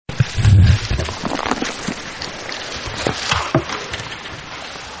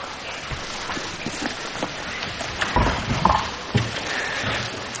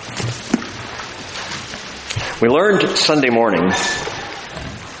We learned Sunday morning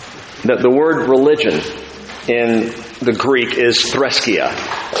that the word religion in the Greek is threskia.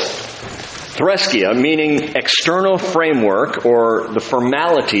 Threskia meaning external framework or the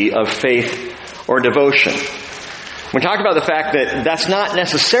formality of faith or devotion. We talked about the fact that that's not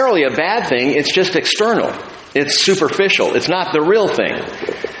necessarily a bad thing, it's just external. It's superficial. It's not the real thing.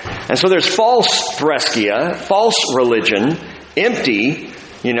 And so there's false threskia, false religion, empty,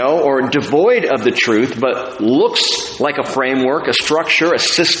 or devoid of the truth, but looks like a framework, a structure, a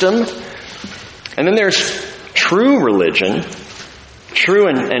system. And then there's true religion, true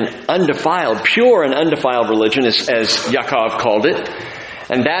and undefiled, pure and undefiled religion, as Yaakov called it.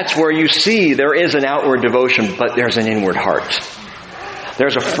 And that's where you see there is an outward devotion, but there's an inward heart.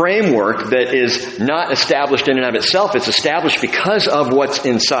 There's a framework that is not established in and of itself. It's established because of what's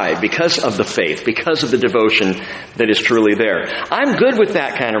inside, because of the faith, because of the devotion that is truly there. I'm good with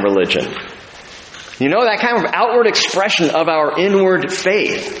that kind of religion. That kind of outward expression of our inward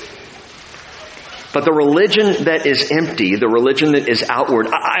faith. But the religion that is empty, the religion that is outward.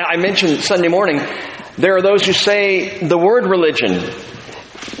 I mentioned Sunday morning, there are those who say the word religion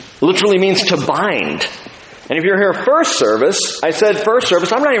literally means to bind. And if you're here first service, I said first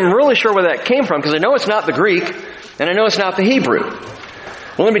service, I'm not even really sure where that came from because I know it's not the Greek and I know it's not the Hebrew.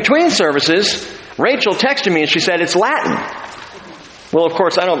 Well, in between services, Rachel texted me and she said it's Latin. Well, of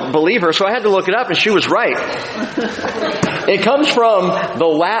course, I don't believe her, so I had to look it up and she was right. It comes from the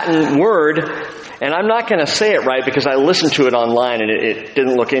Latin word, and I'm not going to say it right because I listened to it online and it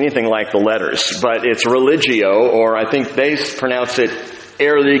didn't look anything like the letters, but it's religio, or I think they pronounce it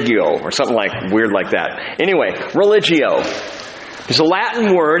religio, or something weird like that. Anyway, religio is a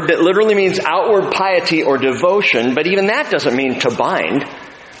Latin word that literally means outward piety or devotion, but even that doesn't mean to bind.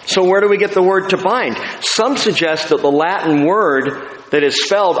 So where do we get the word to bind? Some suggest that the Latin word that is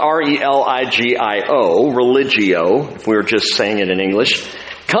spelled religio, religio, if we were just saying it in English,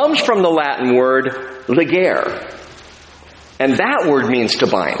 comes from the Latin word ligare. And that word means to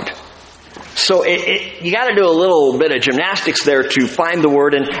bind. So you got to do a little bit of gymnastics there to find the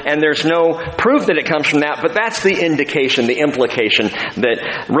word, and there's no proof that it comes from that, but that's the indication, the implication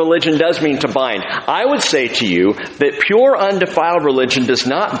that religion does mean to bind. I would say to you that pure, undefiled religion does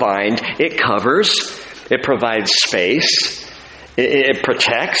not bind. It covers, it provides space, it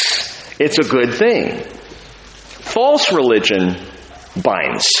protects. It's a good thing. False religion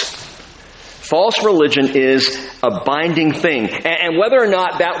binds. False religion is a binding thing. And whether or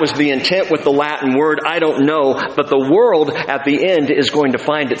not that was the intent with the Latin word, I don't know. But the world at the end is going to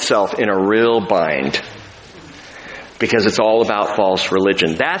find itself in a real bind. Because it's all about false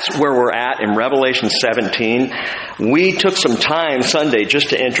religion. That's where we're at in Revelation 17. We took some time Sunday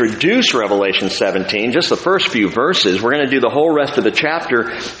just to introduce Revelation 17, just the first few verses. We're going to do the whole rest of the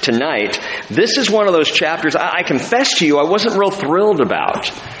chapter tonight. This is one of those chapters I confess to you I wasn't real thrilled about.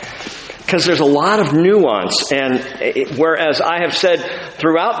 Because there's a lot of nuance, and whereas I have said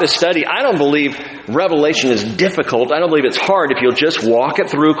throughout this study, I don't believe Revelation is difficult. I don't believe it's hard. If you'll just walk it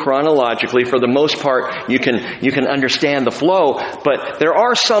through chronologically, for the most part, you can understand the flow. But there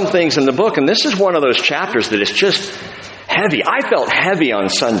are some things in the book, and this is one of those chapters that is just heavy. I felt heavy on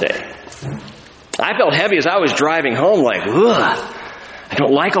Sunday. I felt heavy as I was driving home, like, ugh. I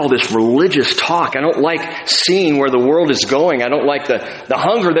don't like all this religious talk. I don't like seeing where the world is going. I don't like the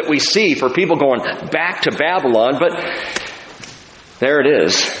hunger that we see for people going back to Babylon. But there it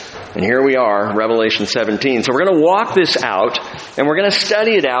is. And here we are, Revelation 17. So we're going to walk this out, and we're going to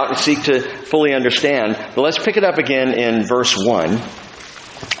study it out and seek to fully understand. But let's pick it up again in verse 1.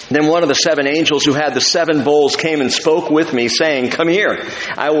 Then one of the seven angels who had the seven bowls came and spoke with me, saying, "Come here,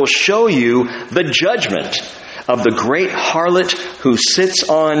 I will show you the judgment of the great harlot who sits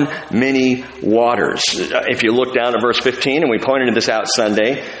on many waters." If you look down at verse 15, and we pointed this out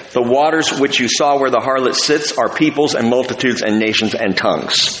Sunday, the waters which you saw where the harlot sits are peoples and multitudes and nations and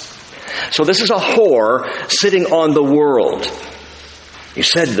tongues. So this is a whore sitting on the world. You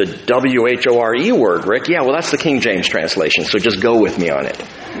said the W-H-O-R-E word, Rick. Yeah, well, that's the King James translation, so just go with me on it.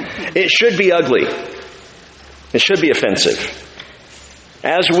 It should be ugly. It should be offensive.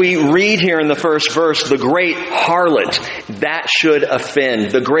 As we read here in the first verse, the great harlot, that should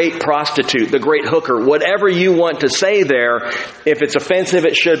offend. The great prostitute, the great hooker, whatever you want to say there, if it's offensive,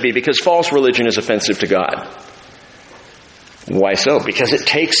 it should be, because false religion is offensive to God. Why so? Because it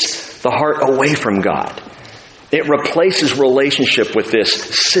takes the heart away from God. It replaces relationship with this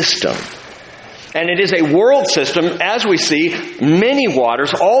system. And it is a world system, as we see, many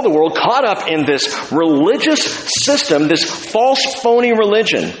waters, all the world caught up in this religious system, this false, phony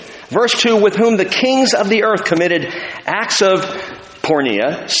religion. Verse 2, with whom the kings of the earth committed acts of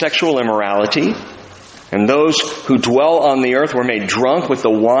porneia, sexual immorality, And those who dwell on the earth were made drunk with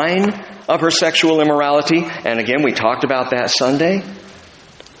the wine of her sexual immorality. And again, we talked about that Sunday.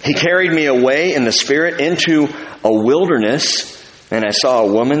 He carried me away in the Spirit into a wilderness, and I saw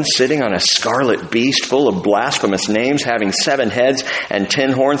a woman sitting on a scarlet beast full of blasphemous names, having 7 heads and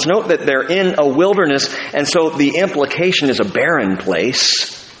 10 horns. Note that they're in a wilderness, and so the implication is a barren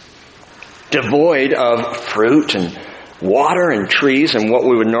place, devoid of fruit and water and trees and what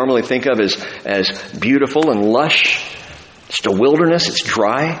we would normally think of as beautiful and lush. It's a wilderness, it's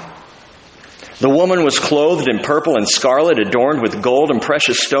dry. The woman was clothed in purple and scarlet, adorned with gold and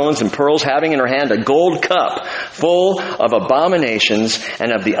precious stones and pearls, having in her hand a gold cup full of abominations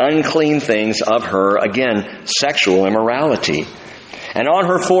and of the unclean things of her, again, sexual immorality. And on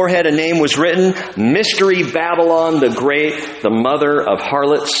her forehead a name was written, Mystery Babylon the Great, the mother of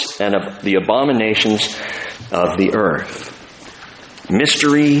harlots and of the abominations of the earth.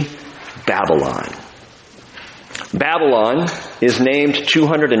 Mystery Babylon. Babylon is named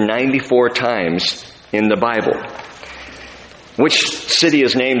 294 times in the Bible. Which city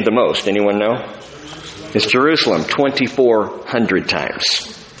is named the most? Anyone know? It's Jerusalem, 2,400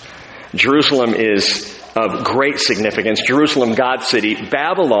 times. Jerusalem is of great significance. Jerusalem, God's city.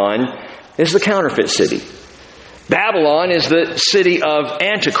 Babylon is the counterfeit city. Babylon is the city of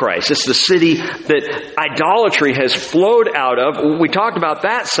Antichrist. It's the city that idolatry has flowed out of. We talked about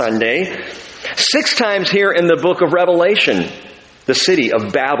that Sunday. 6 times here in the book of Revelation, the city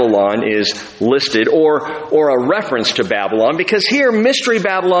of Babylon is listed, or a reference to Babylon, because here, Mystery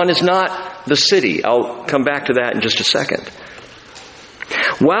Babylon is not the city. I'll come back to that in just a second.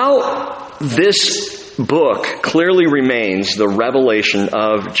 While this book clearly remains the revelation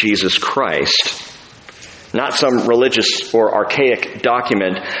of Jesus Christ, not some religious or archaic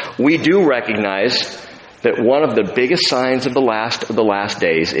document, we do recognize that one of the biggest signs of the last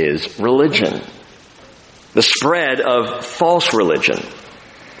days is religion. The spread of false religion.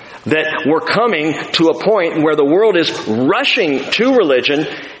 That we're coming to a point where the world is rushing to religion,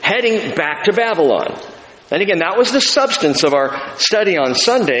 heading back to Babylon. And again, that was the substance of our study on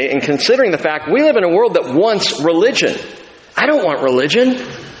Sunday, and considering the fact we live in a world that wants religion. I don't want religion.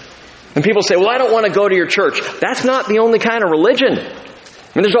 And people say, well, I don't want to go to your church. That's not the only kind of religion.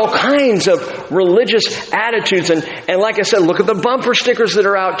 I mean, there's all kinds of religious attitudes. And like I said, look at the bumper stickers that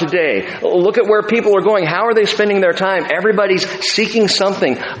are out today. Look at where people are going. How are they spending their time? Everybody's seeking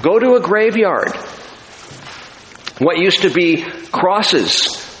something. Go to a graveyard. What used to be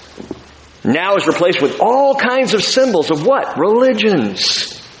crosses now is replaced with all kinds of symbols of what?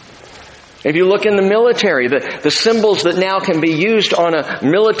 Religions. If you look in the military, the symbols that now can be used on a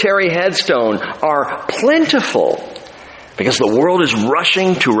military headstone are plentiful. Because the world is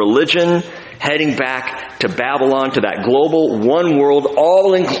rushing to religion, heading back to Babylon, to that global, one world,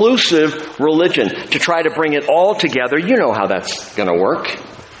 all-inclusive religion, to try to bring it all together. You know how that's going to work.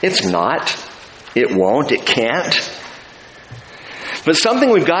 It's not. It won't. It can't. But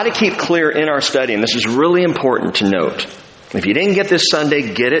something we've got to keep clear in our study, and this is really important to note. If you didn't get this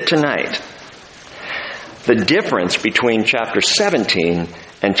Sunday, get it tonight. The difference between chapter 17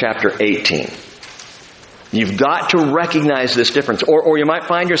 and chapter 18. You've got to recognize this difference, or you might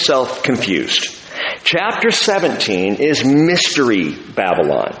find yourself confused. Chapter 17 is Mystery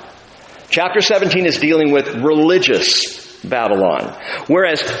Babylon. Chapter 17 is dealing with religious Babylon,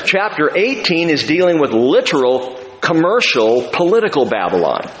 whereas chapter 18 is dealing with literal, commercial, political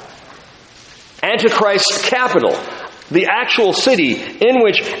Babylon. Antichrist's capital, the actual city in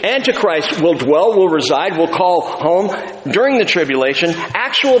which Antichrist will dwell, will reside, will call home during the tribulation,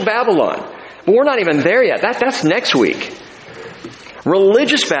 actual Babylon. But we're not even there yet. That's next week.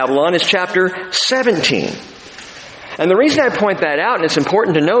 Religious Babylon is chapter 17. And the reason I point that out, and it's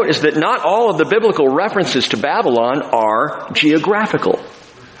important to note, is that not all of the biblical references to Babylon are geographical.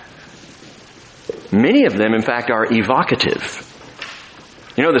 Many of them, in fact, are evocative.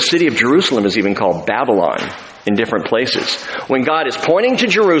 You know, the city of Jerusalem is even called Babylon in different places. When God is pointing to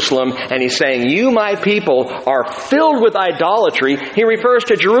Jerusalem and He's saying, you, my people, are filled with idolatry, He refers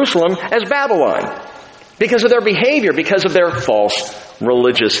to Jerusalem as Babylon because of their behavior, because of their false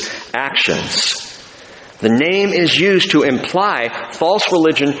religious actions. The name is used to imply false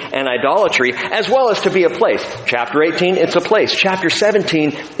religion and idolatry, as well as to be a place. Chapter 18, it's a place. Chapter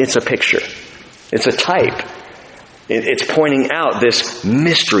 17, it's a picture. It's a type. It's pointing out this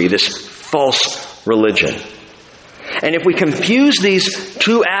mystery, this false religion. And if we confuse these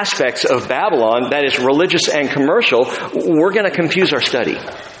two aspects of Babylon, that is religious and commercial, we're going to confuse our study.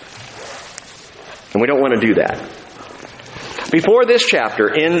 And we don't want to do that. Before this chapter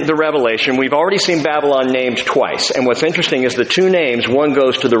in the Revelation, we've already seen Babylon named twice. And what's interesting is the two names, one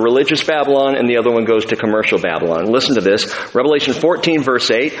goes to the religious Babylon and the other one goes to commercial Babylon. Listen to this. Revelation 14 verse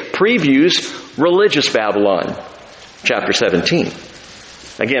 8 previews religious Babylon. Chapter 17.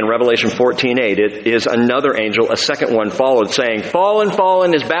 Again, Revelation 14:8, it is another angel, a second one followed, saying, "Fallen,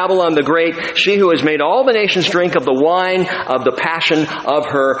 fallen is Babylon the Great, she who has made all the nations drink of the wine of the passion of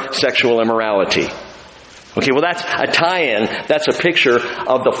her sexual immorality." Okay, well that's a tie-in. That's a picture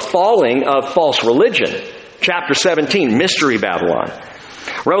of the falling of false religion. Chapter 17, Mystery Babylon.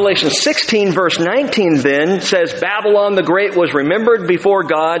 Revelation 16 verse 19 then says, "Babylon the Great was remembered before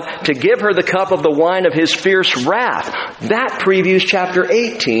God to give her the cup of the wine of his fierce wrath." That previews chapter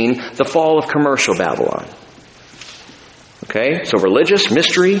 18, the fall of commercial Babylon. Okay, so religious,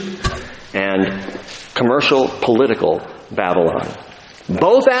 mystery, and commercial, political Babylon.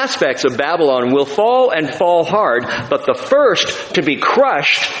 Both aspects of Babylon will fall and fall hard, but the first to be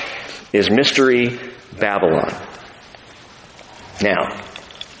crushed is Mystery Babylon. Now,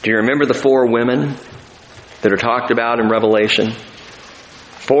 do you remember the four women that are talked about in Revelation?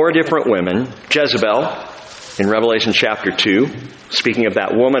 Four different women. Jezebel in Revelation chapter 2, speaking of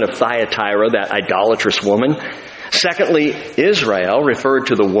that woman of Thyatira, that idolatrous woman. Secondly, Israel, referred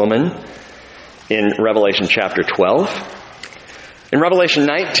to the woman in Revelation chapter 12. In Revelation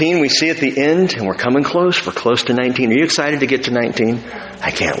 19, we see at the end, and we're coming close. We're close to 19. Are you excited to get to 19?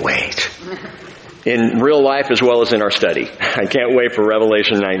 I can't wait. In real life as well as in our study. I can't wait for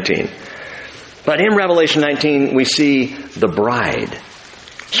Revelation 19. But in Revelation 19, we see the bride.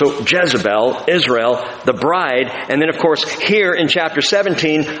 So Jezebel, Israel, the bride, and then of course here in chapter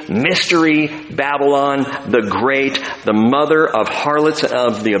 17, Mystery Babylon, the Great, the mother of harlots,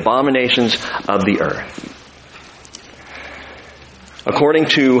 of the abominations of the earth. According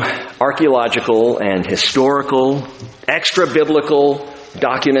to archaeological and historical, extra-biblical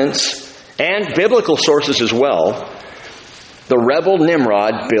documents, and biblical sources as well, the rebel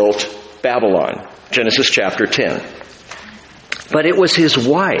Nimrod built Babylon. Genesis chapter 10. But it was his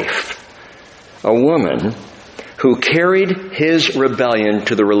wife, a woman, who carried his rebellion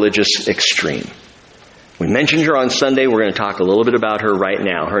to the religious extreme. We mentioned her on Sunday. We're going to talk a little bit about her right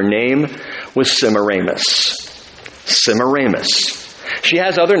now. Her name was Semiramis. Semiramis. She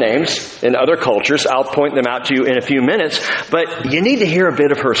has other names in other cultures. I'll point them out to you in a few minutes, but you need to hear a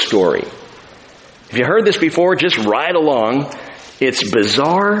bit of her story. If you heard this before, just ride along. It's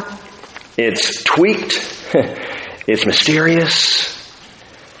bizarre. It's tweaked. It's mysterious.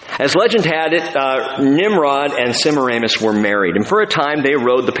 As legend had it, Nimrod and Semiramis were married, and for a time they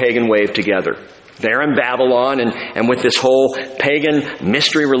rode the pagan wave together. There in Babylon, and with this whole pagan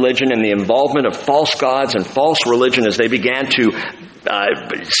mystery religion and the involvement of false gods and false religion as they began to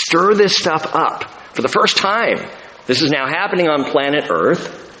stir this stuff up for the first time. This is now happening on planet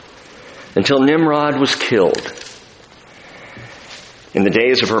Earth until Nimrod was killed. In the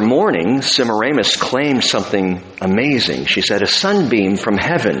days of her mourning, Semiramis claimed something amazing. She said, "A sunbeam from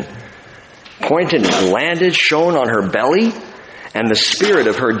heaven pointed and landed, shone on her belly, and the spirit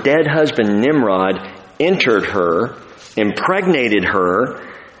of her dead husband Nimrod entered her, impregnated her,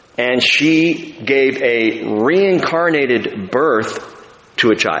 and she gave a reincarnated birth to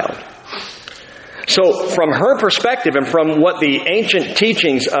a child." So from her perspective and from what the ancient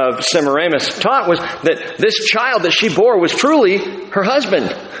teachings of Semiramis taught was that this child that she bore was truly her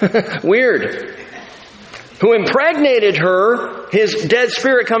husband. Weird. Who impregnated her, his dead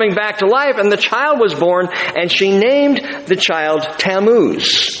spirit coming back to life, and the child was born, and she named the child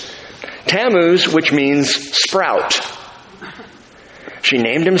Tammuz. Tammuz, which means sprout. She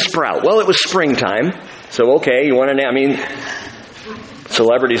named him Sprout. Well, it was springtime, so okay, you want to name,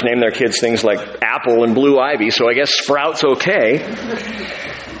 celebrities name their kids things like Apple and Blue Ivy, so I guess Sprout's okay.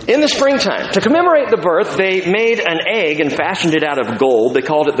 In the springtime, to commemorate the birth, they made an egg and fashioned it out of gold. They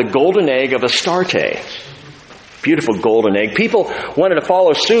called it the golden egg of Astarte. Beautiful golden egg. People wanted to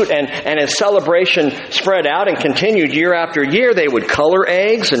follow suit, and as celebration spread out and continued year after year, they would color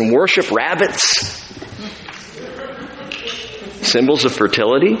eggs and worship rabbits. Symbols of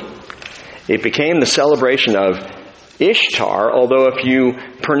fertility. It became the celebration of Ishtar, although if you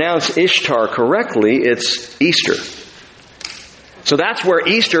pronounce Ishtar correctly, it's Easter. So that's where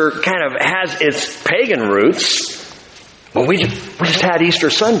Easter kind of has its pagan roots. Well, we just had Easter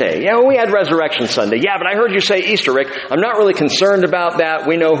Sunday. Yeah, well, we had Resurrection Sunday. Yeah, but I heard you say Easter, Rick. I'm not really concerned about that.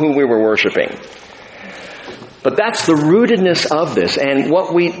 We know who we were worshiping. But that's the rootedness of this. And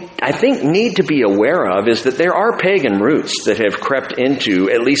what we, I think, need to be aware of is that there are pagan roots that have crept into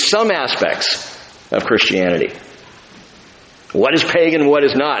at least some aspects of Christianity. What is pagan, what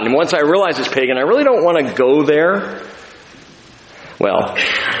is not? And once I realize it's pagan, I really don't want to go there. Well,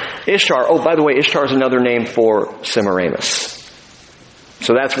 Ishtar, oh, by the way, Ishtar is another name for Semiramis.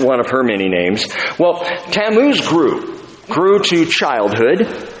 So that's one of her many names. Well, Tammuz grew to childhood.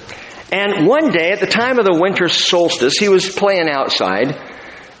 And one day, at the time of the winter solstice, he was playing outside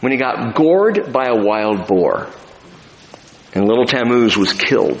when he got gored by a wild boar. And little Tammuz was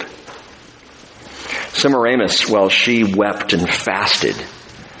killed. Semiramis, well, she wept and fasted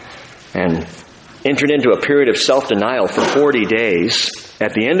and entered into a period of self-denial for 40 days,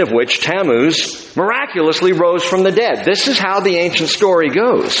 at the end of which Tammuz miraculously rose from the dead. This is how the ancient story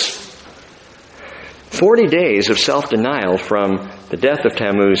goes. 40 days of self-denial from the death of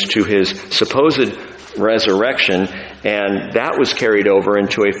Tammuz to his supposed resurrection, and that was carried over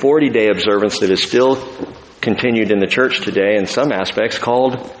into a 40-day observance that is still continued in the church today in some aspects,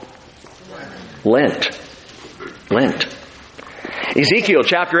 called Lent. Lent. Ezekiel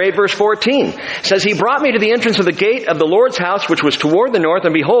chapter 8 verse 14 says, "He brought me to the entrance of the gate of the Lord's house, which was toward the north,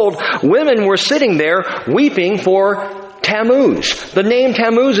 and behold, women were sitting there weeping for Tammuz." The name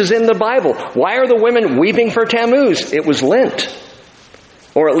Tammuz is in the Bible. Why are the women weeping for Tammuz? It was Lent.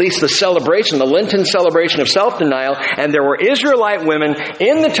 Or at least the celebration, the Lenten celebration of self-denial. And there were Israelite women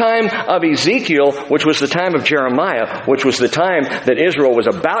in the time of Ezekiel, which was the time of Jeremiah, which was the time that Israel was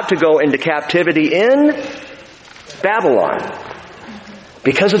about to go into captivity in Babylon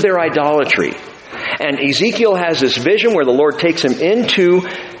because of their idolatry. And Ezekiel has this vision where the Lord takes him into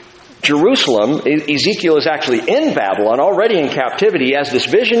Jerusalem. Ezekiel is actually in Babylon, already in captivity. He has this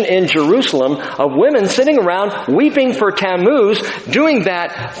vision in Jerusalem of women sitting around weeping for Tammuz, doing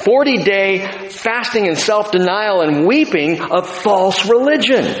that 40-day fasting and self-denial and weeping of false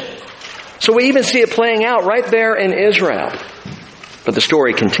religion. So we even see it playing out right there in Israel. But the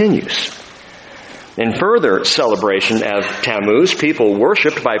story continues. In further celebration of Tammuz, people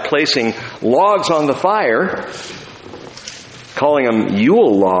worshipped by placing logs on the fire, calling them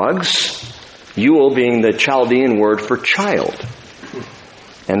Yule logs, Yule being the Chaldean word for child.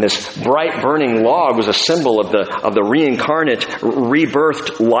 And this bright burning log was a symbol of the reincarnate,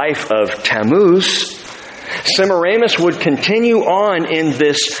 rebirthed life of Tammuz. Semiramis would continue on in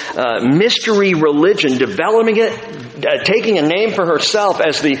this mystery religion, developing it, taking a name for herself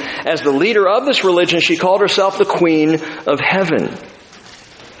as the leader of this religion. She called herself the Queen of Heaven.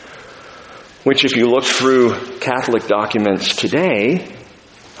 Which, if you look through Catholic documents today,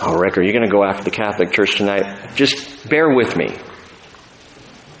 oh, Rick, are you going to go after the Catholic Church tonight? Just bear with me.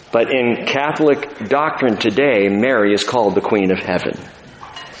 But in Catholic doctrine today, Mary is called the Queen of Heaven.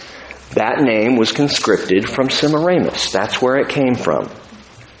 That name was conscripted from Semiramis. That's where it came from.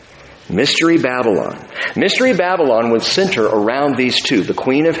 Mystery Babylon. Mystery Babylon would center around these two, the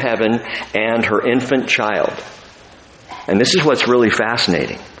Queen of Heaven and her infant child. And this is what's really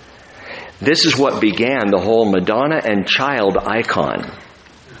fascinating. This is what began the whole Madonna and child icon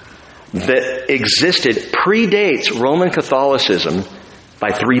that existed, predates Roman Catholicism by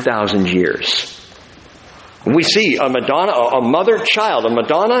 3,000 years. We see a Madonna, a mother-child, a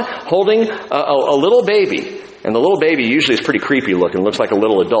Madonna holding a little baby. And the little baby usually is pretty creepy looking. Looks like a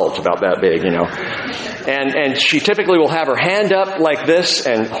little adult, about that big, you know. And she typically will have her hand up like this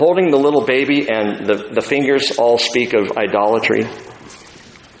and holding the little baby, and the fingers all speak of idolatry.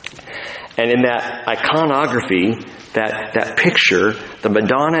 And in that iconography, that picture, the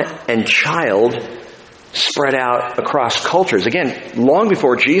Madonna and child spread out across cultures. Again, long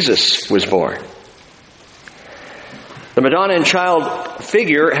before Jesus was born. The Madonna and child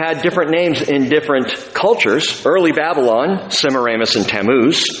figure had different names in different cultures. Early Babylon, Semiramis and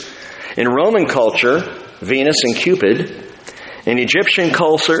Tammuz. In Roman culture, Venus and Cupid. In Egyptian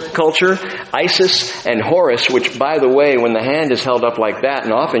culture, Isis and Horus, which, by the way, when the hand is held up like that,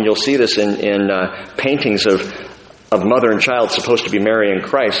 and often you'll see this in paintings of mother and child supposed to be Mary and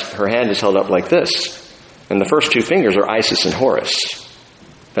Christ, her hand is held up like this. And the first two fingers are Isis and Horus.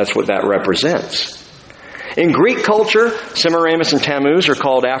 That's what that represents. In Greek culture, Semiramis and Tammuz are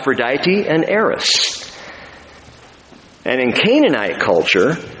called Aphrodite and Eris. And in Canaanite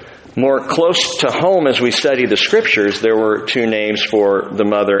culture, more close to home as we study the scriptures, there were two names for the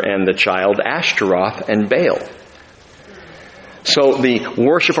mother and the child, Ashtaroth and Baal. So the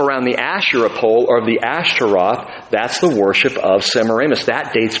worship around the Asherah pole, or the Ashtaroth, that's the worship of Semiramis.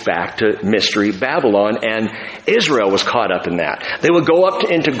 That dates back to Mystery Babylon, and Israel was caught up in that. They would go up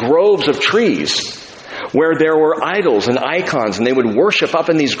into groves of trees where there were idols and icons, and they would worship up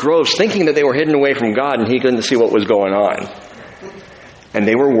in these groves thinking that they were hidden away from God and he couldn't see what was going on. And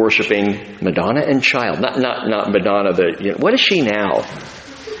they were worshiping Madonna and child. Not Madonna, what is she now?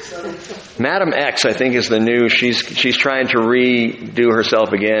 Madam X, I think, is the new, she's trying to redo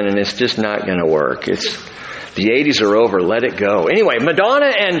herself again, and it's just not going to work. The 80s are over. Let it go. Anyway, Madonna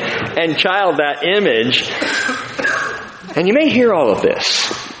and child, that image. And you may hear all of this.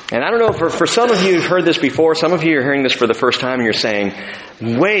 And I don't know, for some of you who've heard this before, some of you are hearing this for the first time and you're saying,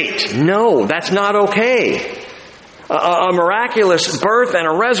 wait, no, that's not okay. A miraculous birth and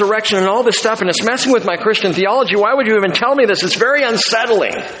a resurrection and all this stuff, and it's messing with my Christian theology. Why would you even tell me this? It's very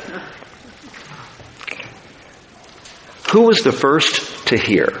unsettling. Who was the first to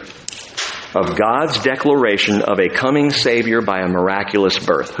hear of God's declaration of a coming Savior by a miraculous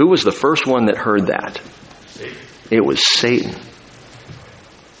birth? Who was the first one that heard that? It was Satan.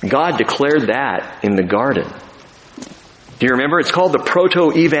 God declared that in the garden. Do you remember? It's called the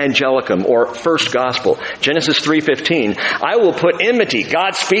proto-evangelicum, or first gospel. Genesis 3:15. I will put enmity,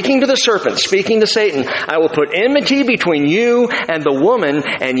 God speaking to the serpent, speaking to Satan, I will put enmity between you and the woman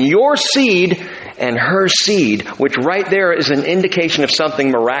and your seed and her seed, which right there is an indication of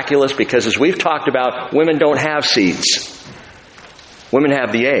something miraculous, because as we've talked about, women don't have seeds. Women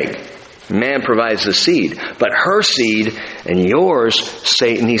have the egg. Man provides the seed. But her seed and yours,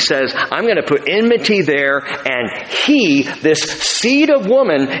 Satan, he says, I'm going to put enmity there, and he, this seed of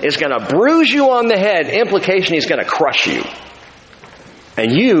woman, is going to bruise you on the head. Implication, he's going to crush you.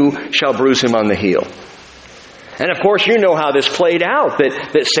 And you shall bruise him on the heel. And of course, you know how this played out,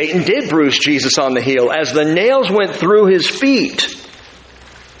 that Satan did bruise Jesus on the heel. As the nails went through his feet,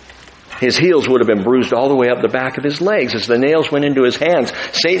 his heels would have been bruised all the way up the back of his legs as the nails went into his hands.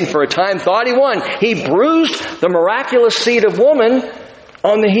 Satan, for a time, thought he won. He bruised the miraculous seed of woman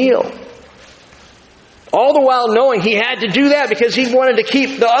on the heel. All the while knowing he had to do that because he wanted to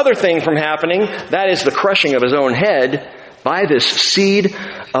keep the other thing from happening. That is the crushing of his own head by this seed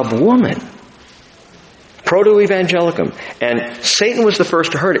of woman. Proto-evangelicum. And Satan was the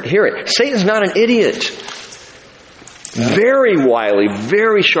first to hear it. Satan's not an idiot. Very wily,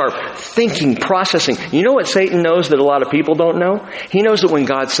 very sharp, thinking, processing. You know what Satan knows that a lot of people don't know? He knows that when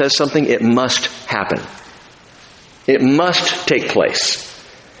God says something, it must happen. It must take place.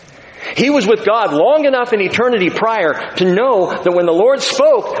 He was with God long enough in eternity prior to know that when the Lord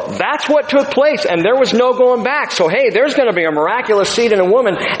spoke, that's what took place, and there was no going back. So hey, there's going to be a miraculous seed in a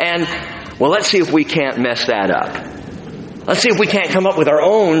woman, and well, let's see if we can't mess that up. Let's see if we can't come up with our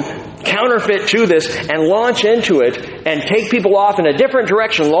own counterfeit to this and launch into it and take people off in a different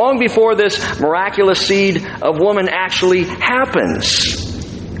direction long before this miraculous seed of woman actually happens.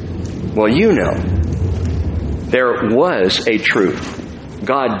 Well, you know, there was a truth.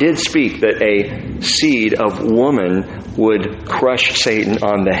 God did speak that a seed of woman would crush Satan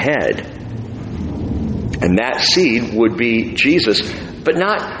on the head. And that seed would be Jesus, but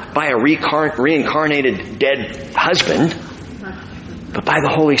not by a reincarnated dead husband, but by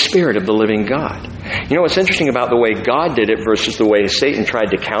the Holy Spirit of the living God. You know what's interesting about the way God did it versus the way Satan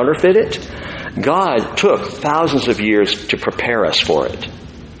tried to counterfeit it? God took thousands of years to prepare us for it.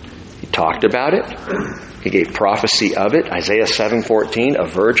 He talked about it. He gave prophecy of it. Isaiah 7:14, a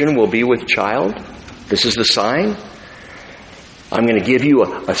virgin will be with child. This is the sign. I'm going to give you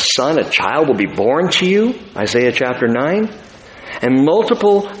a son, a child will be born to you. Isaiah chapter 9. And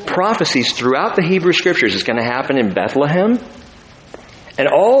multiple prophecies throughout the Hebrew Scriptures. It's going to happen in Bethlehem. And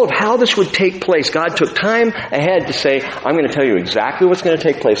all of how this would take place, God took time ahead to say, I'm going to tell you exactly what's going to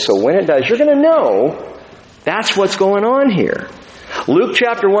take place. So when it does, you're going to know that's what's going on here. Luke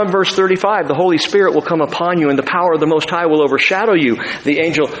chapter 1 verse 35, the Holy Spirit will come upon you and the power of the Most High will overshadow you, the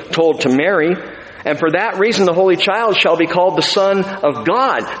angel told to Mary. And for that reason, the Holy Child shall be called the Son of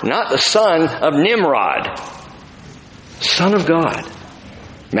God, not the son of Nimrod. Son of God.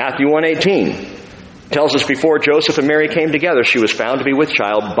 Matthew 1:18 tells us before Joseph and Mary came together, she was found to be with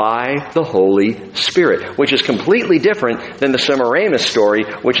child by the Holy Spirit, which is completely different than the Semiramis story,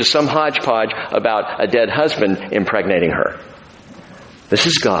 which is some hodgepodge about a dead husband impregnating her. This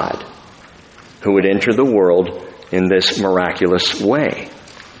is God who would enter the world in this miraculous way.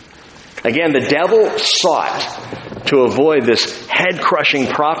 Again, the devil sought to avoid this head-crushing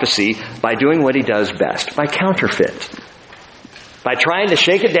prophecy by doing what he does best, by counterfeit, by trying to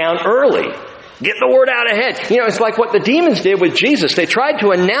shake it down early. Get the word out ahead. You know, it's like what the demons did with Jesus. They tried to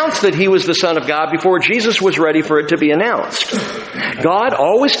announce that he was the Son of God before Jesus was ready for it to be announced. God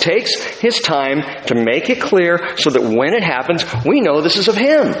always takes his time to make it clear so that when it happens, we know this is of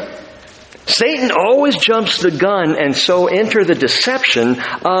him. Satan always jumps the gun and so enter the deception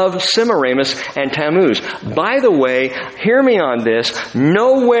of Semiramis and Tammuz. By the way, hear me on this,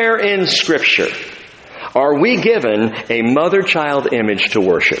 nowhere in Scripture are we given a mother-child image to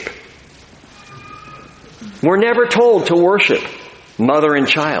worship. We're never told to worship mother and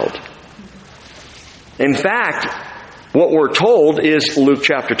child. In fact, What we're told is Luke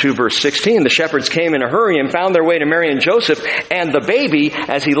chapter 2, verse 16. The shepherds came in a hurry and found their way to Mary and Joseph and the baby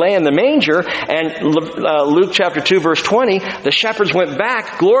as he lay in the manger. And Luke chapter 2, verse 20, the shepherds went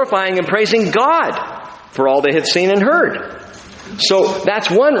back glorifying and praising God for all they had seen and heard. So that's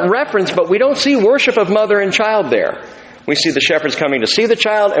one reference, but we don't see worship of mother and child there. We see the shepherds coming to see the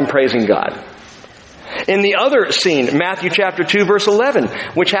child and praising God. In the other scene, Matthew chapter 2, verse 11,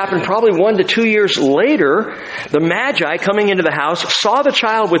 which happened probably 1 to 2 years later, the Magi coming into the house saw the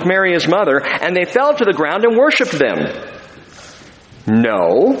child with Mary his mother, and they fell to the ground and worshipped them.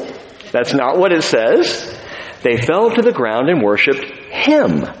 No, that's not what it says. They fell to the ground and worshipped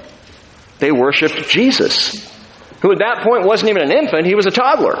Him. They worshipped Jesus, who at that point wasn't even an infant, he was a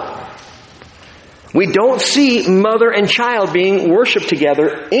toddler. We don't see mother and child being worshipped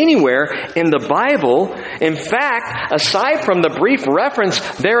together anywhere in the Bible. In fact, aside from the brief reference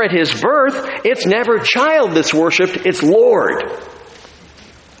there at His birth, it's never child that's worshipped, it's Lord.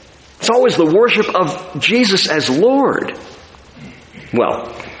 It's always the worship of Jesus as Lord.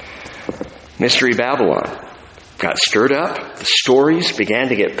 Well, Mystery Babylon got stirred up. The stories began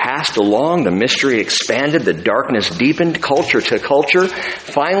to get passed along. The mystery expanded. The darkness deepened culture to culture.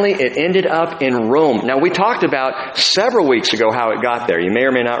 Finally, it ended up in Rome. Now, we talked about several weeks ago how it got there. You may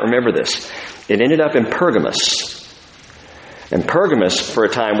or may not remember this. It ended up in Pergamos. And Pergamos, for a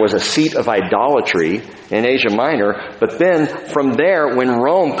time, was a seat of idolatry in Asia Minor. But then, from there, when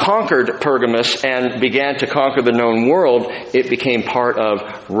Rome conquered Pergamos and began to conquer the known world, it became part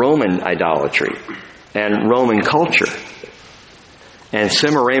of Roman idolatry and Roman culture. And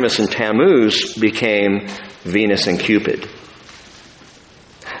Semiramis and Tammuz became Venus and Cupid.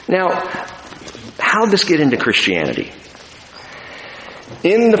 Now, how did this get into Christianity?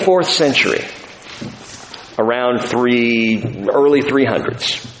 In the 4th century, around early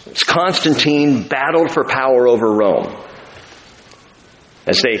 300s, Constantine battled for power over Rome.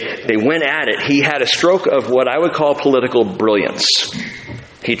 As they went at it, he had a stroke of what I would call political brilliance.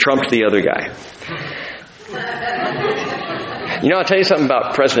 He trumped the other guy. You know, I'll tell you something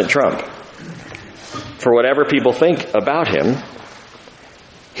about President Trump. For whatever people think about him,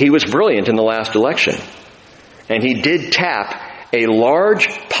 he was brilliant in the last election. And he did tap a large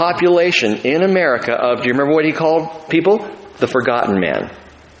population in America of, do you remember what he called people? The forgotten man.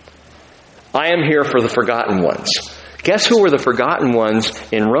 I am here for the forgotten ones. Guess who were the forgotten ones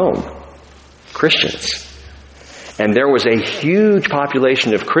in Rome? Christians. And there was a huge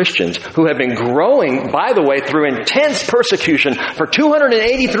population of Christians who have been growing, by the way, through intense persecution for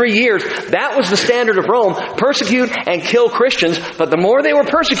 283 years. That was the standard of Rome. Persecute and kill Christians. But the more they were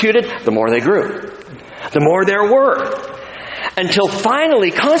persecuted, the more they grew. The more there were. Until finally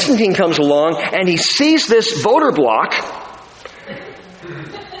Constantine comes along and he sees this voter bloc.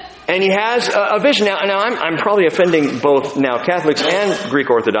 And he has a vision. Now I'm probably offending both now Catholics and Greek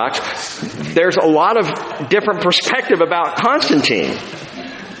Orthodox. There's a lot of different perspective about Constantine.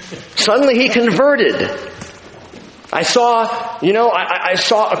 Suddenly he converted. I saw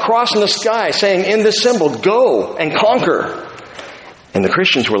a cross in the sky saying, in this symbol, go and conquer. And the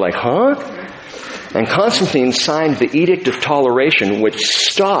Christians were like, huh? And Constantine signed the Edict of Toleration, which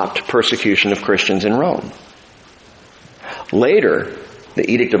stopped persecution of Christians in Rome. Later, the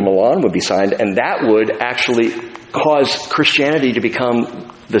Edict of Milan would be signed, and that would actually cause Christianity to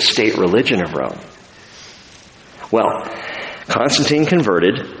become the state religion of Rome. Well, Constantine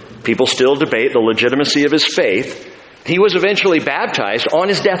converted. People still debate the legitimacy of his faith. He was eventually baptized on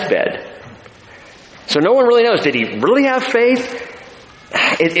his deathbed. So no one really knows. Did he really have faith?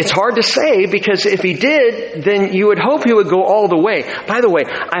 It's hard to say, because if he did, then you would hope he would go all the way. By the way,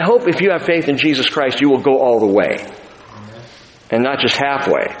 I hope if you have faith in Jesus Christ, you will go all the way. And not just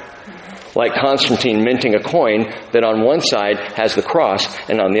halfway. Like Constantine minting a coin that on one side has the cross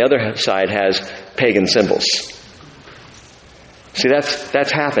and on the other side has pagan symbols. See,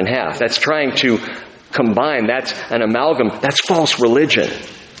 that's half and half. That's trying to combine. That's an amalgam. That's false religion.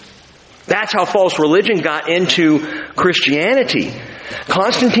 That's how false religion got into Christianity.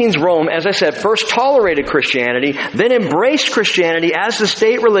 Constantine's Rome, as I said, first tolerated Christianity, then embraced Christianity as the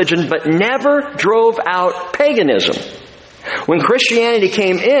state religion, but never drove out paganism. When Christianity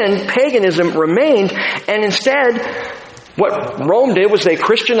came in, paganism remained, and instead, what Rome did was they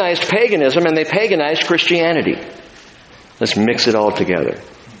Christianized paganism and they paganized Christianity. Let's mix it all together.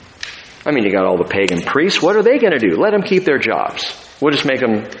 I mean, you got all the pagan priests. What are they going to do? Let them keep their jobs. We'll just make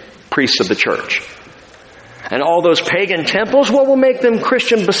them priests of the church. And all those pagan temples, well, we'll make them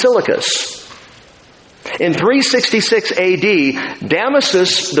Christian basilicas. In 366 AD,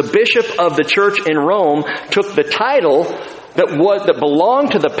 Damasus, the bishop of the church in Rome, took the title that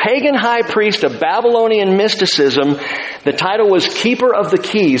belonged to the pagan high priest of Babylonian mysticism. The title was Keeper of the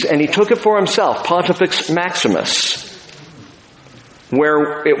Keys, and he took it for himself, Pontifex Maximus,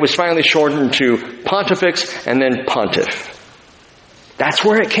 where it was finally shortened to Pontifex and then Pontiff. That's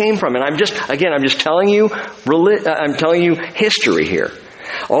where it came from. And I'm just telling you, history here.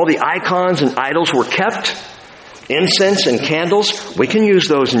 All the icons and idols were kept. Incense and candles, we can use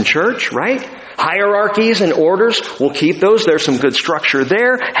those in church, right? Hierarchies and orders, we'll keep those. There's some good structure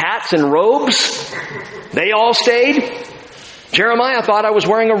there. Hats and robes, they all stayed. Jeremiah thought I was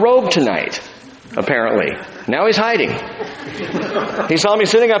wearing a robe tonight, apparently. Now he's hiding. He saw me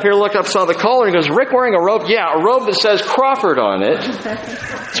sitting up here, looked up, saw the collar, and goes, Rick wearing a robe? Yeah, a robe that says Crawford on it.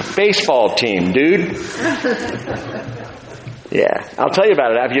 It's a baseball team, dude. Yeah, I'll tell you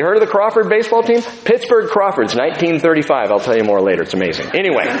about it. Have you heard of the Crawford baseball team? Pittsburgh Crawfords, 1935. I'll tell you more later. It's amazing.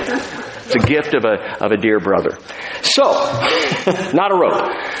 Anyway, it's a gift of a dear brother. So, not a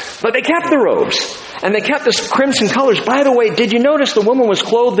robe. But they kept the robes. And they kept the crimson colors. By the way, did you notice the woman was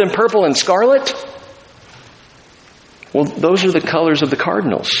clothed in purple and scarlet? Well, those are the colors of the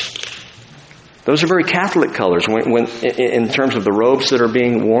cardinals. Those are very Catholic colors when in terms of the robes that are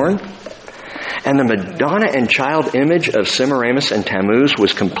being worn. And the Madonna and child image of Semiramis and Tammuz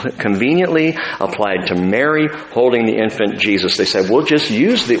was conveniently applied to Mary holding the infant Jesus. They said, we'll just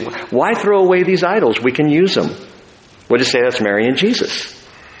use why throw away these idols? We can use them. We'll just say that's Mary and Jesus.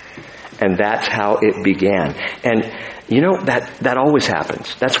 And that's how it began. And you know, that always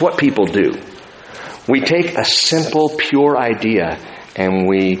happens. That's what people do. We take a simple, pure idea and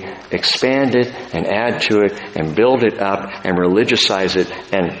we expand it and add to it and build it up and religiousize it,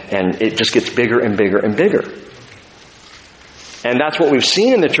 and it just gets bigger and bigger and bigger. And that's what we've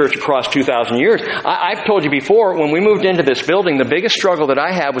seen in the church across 2,000 years. I've told you before, when we moved into this building, the biggest struggle that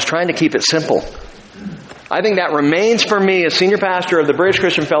I had was trying to keep it simple. I think that remains for me as senior pastor of the British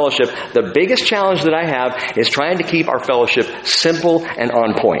Christian Fellowship. The biggest challenge that I have is trying to keep our fellowship simple and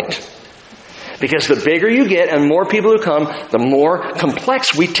on point. Because the bigger you get and more people who come, the more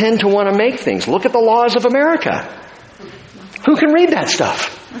complex we tend to want to make things. Look at the laws of America. Who can read that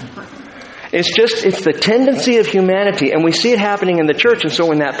stuff? It's the tendency of humanity, and we see it happening in the church. And so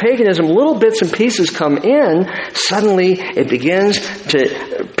when that paganism, little bits and pieces come in, suddenly it begins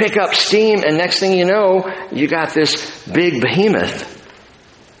to pick up steam, and next thing you know, you got this big behemoth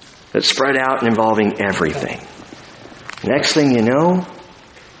that's spread out and involving everything. Next thing you know,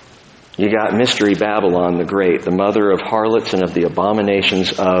 you got Mystery Babylon the Great, the mother of harlots and of the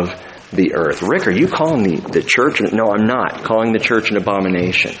abominations of the earth. Rick, are you calling the church? No, I'm not calling the church an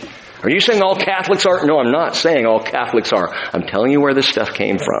abomination. Are you saying all Catholics are? No, I'm not saying all Catholics are. I'm telling you where this stuff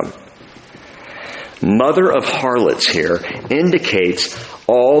came from. Mother of harlots here indicates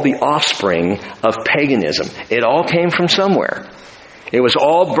all the offspring of paganism. It all came from somewhere. It was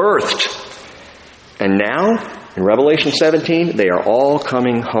all birthed. And now, in Revelation 17, they are all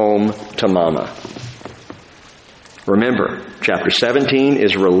coming home to Mama. Remember, chapter 17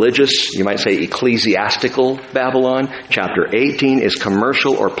 is religious, you might say ecclesiastical Babylon. Chapter 18 is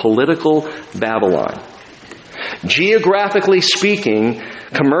commercial or political Babylon. Geographically speaking,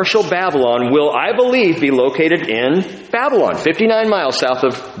 commercial Babylon will, I believe, be located in Babylon, 59 miles south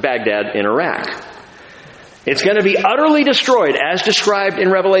of Baghdad in Iraq. It's going to be utterly destroyed as described in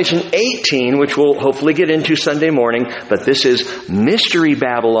Revelation 18, which we'll hopefully get into Sunday morning. But this is Mystery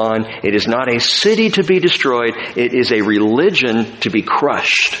Babylon. It is not a city to be destroyed. It is a religion to be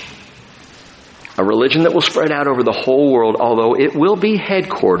crushed. A religion that will spread out over the whole world, although it will be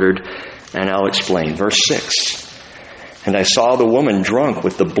headquartered. And I'll explain. Verse 6. And I saw the woman drunk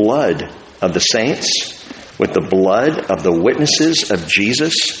with the blood of the saints, with the blood of the witnesses of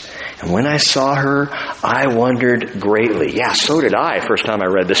Jesus. And when I saw her, I wondered greatly. Yeah, so did I, first time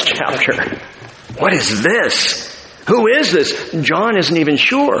I read this chapter. What is this? Who is this? John isn't even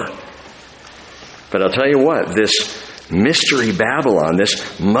sure. But I'll tell you what, this Mystery Babylon,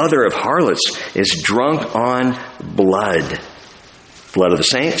 this mother of harlots, is drunk on blood. Blood of the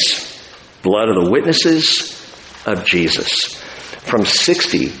saints, blood of the witnesses of Jesus. From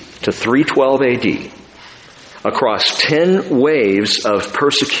 60 to 312 AD. Across 10 waves of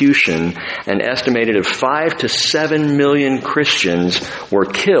persecution, an estimated of 5 to 7 million Christians were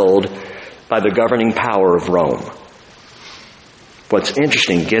killed by the governing power of Rome. What's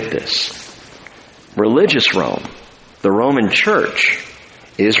interesting, get this. Religious Rome, the Roman Church,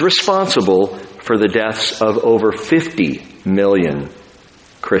 is responsible for the deaths of over 50 million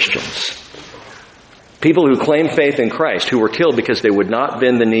Christians. People who claim faith in Christ, who were killed because they would not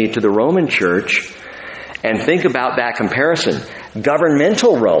bend the knee to the Roman Church. And think about that comparison.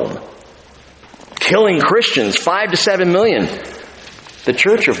 Governmental Rome killing Christians, 5 to 7 million. The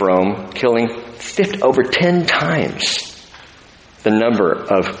Church of Rome killing over 10 times the number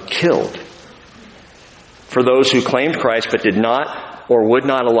of killed for those who claimed Christ but did not or would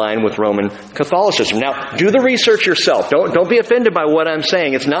not align with Roman Catholicism. Now, do the research yourself. Don't be offended by what I'm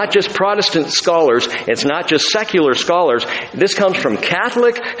saying. It's not just Protestant scholars. It's not just secular scholars. This comes from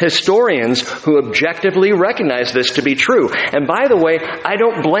Catholic historians who objectively recognize this to be true. And by the way, I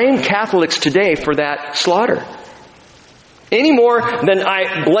don't blame Catholics today for that slaughter, any more than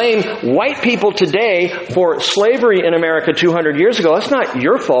I blame white people today for slavery in America 200 years ago. That's not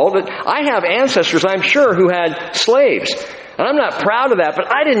your fault. I have ancestors, I'm sure, who had slaves. And I'm not proud of that,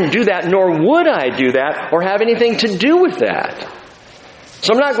 but I didn't do that, nor would I do that, or have anything to do with that.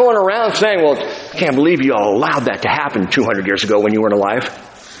 So I'm not going around saying, well, I can't believe you all allowed that to happen 200 years ago when you weren't alive.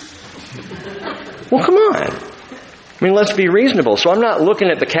 Well, come on. I mean, let's be reasonable. So I'm not looking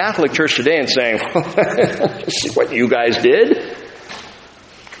at the Catholic Church today and saying, this is what you guys did.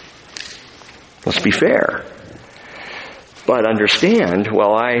 Let's be fair. But understand,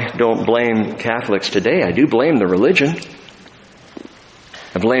 while I don't blame Catholics today, I do blame the religion.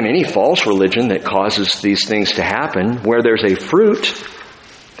 I blame any false religion that causes these things to happen. Where there's a fruit,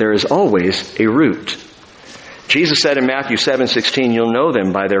 there is always a root. Jesus said in Matthew 7:16, you'll know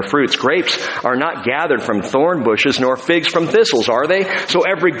them by their fruits. Grapes are not gathered from thorn bushes, nor figs from thistles, are they? So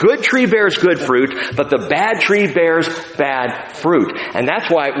every good tree bears good fruit, but the bad tree bears bad fruit. And that's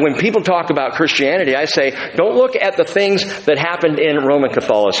why when people talk about Christianity, I say, don't look at the things that happened in Roman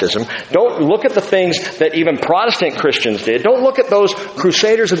Catholicism. Don't look at the things that even Protestant Christians did. Don't look at those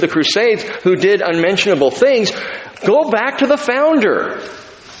crusaders of the Crusades who did unmentionable things. Go back to the founder.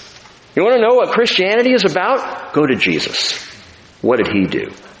 You want to know what Christianity is about? Go to Jesus. What did he do?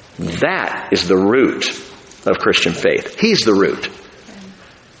 That is the root of Christian faith. He's the root.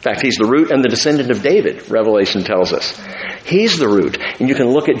 In fact, he's the root and the descendant of David, Revelation tells us. He's the root. And you can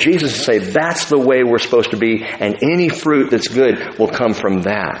look at Jesus and say, that's the way we're supposed to be, and any fruit that's good will come from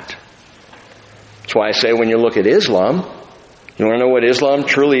that. That's why I say when you look at Islam, you want to know what Islam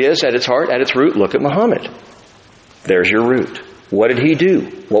truly is at its heart, at its root? Look at Muhammad. There's your root. What did he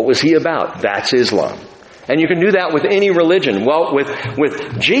do? What was he about? That's Islam. And you can do that with any religion. Well,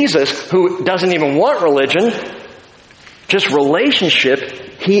 with Jesus, who doesn't even want religion, just relationship,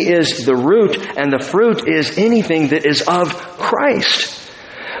 he is the root, and the fruit is anything that is of Christ.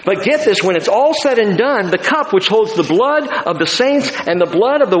 But get this, when it's all said and done, the cup which holds the blood of the saints and the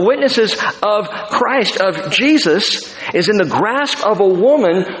blood of the witnesses of Christ, of Jesus, is in the grasp of a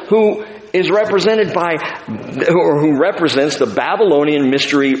woman who is represented by, or who represents the Babylonian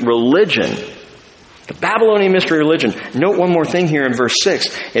mystery religion. The Babylonian mystery religion. Note one more thing here in verse 6.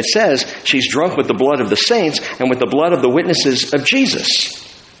 It says, she's drunk with the blood of the saints and with the blood of the witnesses of Jesus.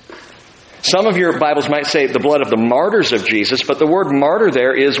 Some of your Bibles might say the blood of the martyrs of Jesus, but the word martyr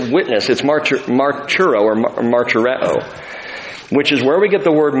there is witness. It's martyro or martyreo, which is where we get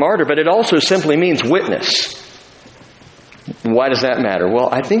the word martyr, but it also simply means witness. Why does that matter? Well,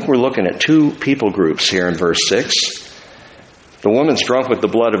 I think we're looking at two people groups here in verse 6. The woman's drunk with the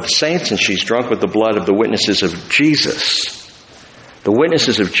blood of the saints, and she's drunk with the blood of the witnesses of Jesus. The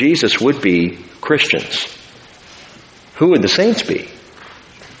witnesses of Jesus would be Christians. Who would the saints be?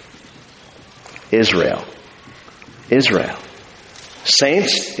 Israel. Israel.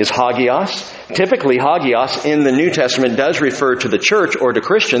 Saints is hagios. Typically, hagios in the New Testament does refer to the church or to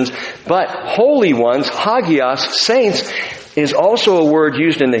Christians, but holy ones, hagios, saints, is also a word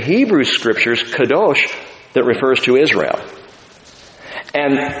used in the Hebrew scriptures, kadosh, that refers to Israel.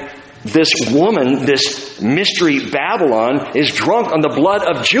 And this woman, this mystery Babylon, is drunk on the blood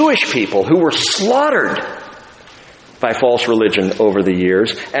of Jewish people who were slaughtered by false religion over the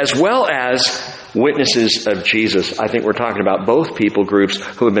years, as well as witnesses of Jesus. I think we're talking about both people groups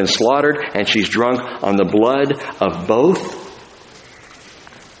who have been slaughtered, and she's drunk on the blood of both.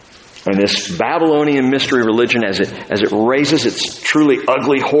 And this Babylonian mystery religion, as it raises its truly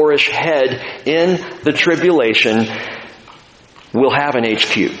ugly, whorish head in the tribulation, will have an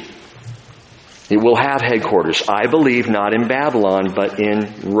HQ. It will have headquarters. I believe not in Babylon, but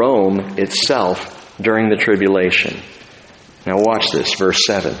in Rome itself during the tribulation. Now watch this, verse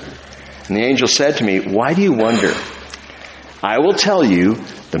 7. And the angel said to me, why do you wonder? I will tell you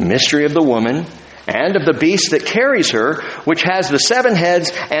the mystery of the woman and of the beast that carries her, which has the 7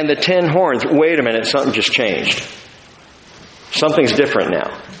 heads and the 10 horns. Wait a minute, something just changed. Something's different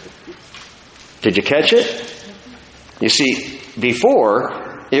now. Did you catch it? You see,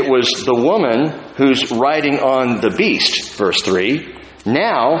 before, it was the woman who's riding on the beast, verse 3.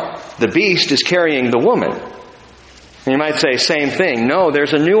 Now, the beast is carrying the woman. You might say, same thing. No,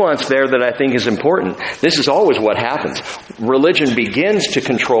 there's a nuance there that I think is important. This is always what happens. Religion begins to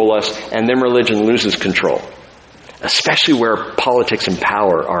control us, and then religion loses control. Especially where politics and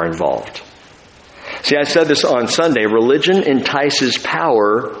power are involved. See, I said this on Sunday. Religion entices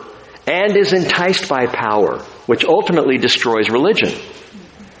power and is enticed by power, which ultimately destroys religion.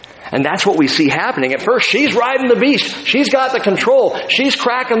 And that's what we see happening. At first, she's riding the beast. She's got the control. She's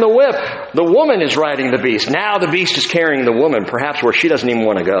cracking the whip. The woman is riding the beast. Now the beast is carrying the woman, perhaps where she doesn't even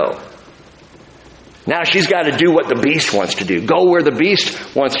want to go. Now she's got to do what the beast wants to do. Go where the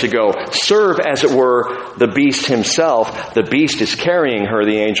beast wants to go. Serve, as it were, the beast himself. The beast is carrying her,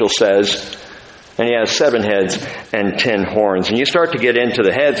 the angel says. And he has 7 heads and 10 horns. And you start to get into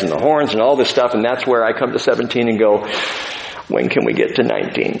the heads and the horns and all this stuff. And that's where I come to 17 and go, when can we get to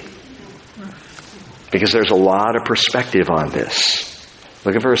 19? Because there's a lot of perspective on this.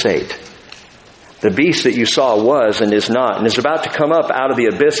 Look at verse 8. The beast that you saw was and is not, and is about to come up out of the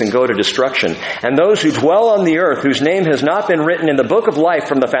abyss and go to destruction. And those who dwell on the earth, whose name has not been written in the book of life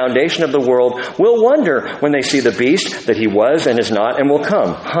from the foundation of the world, will wonder when they see the beast that he was and is not and will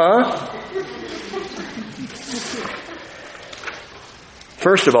come. Huh?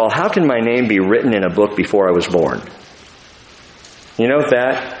 First of all, how can my name be written in a book before I was born? You note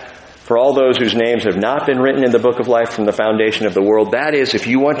that? For all those whose names have not been written in the book of life from the foundation of the world, that is, if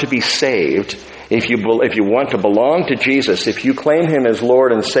you want to be saved, if you want to belong to Jesus, if you claim Him as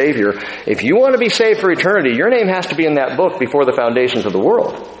Lord and Savior, if you want to be saved for eternity, your name has to be in that book before the foundations of the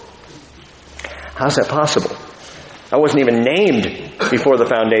world. How's that possible? I wasn't even named before the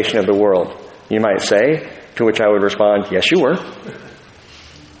foundation of the world, you might say, to which I would respond, yes, you were.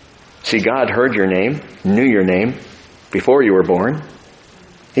 See, God heard your name, knew your name before you were born.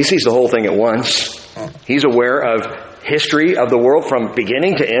 He sees the whole thing at once. He's aware of history of the world from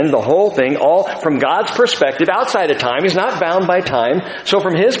beginning to end, the whole thing, all from God's perspective, outside of time. He's not bound by time. So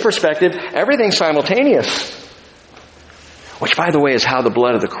from His perspective, everything's simultaneous. Which, by the way, is how the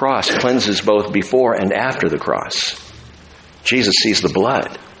blood of the cross cleanses both before and after the cross. Jesus sees the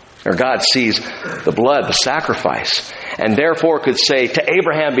blood. Or God sees the blood, the sacrifice. And therefore could say to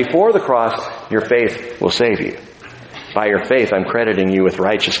Abraham before the cross, your faith will save you. By your faith, I'm crediting you with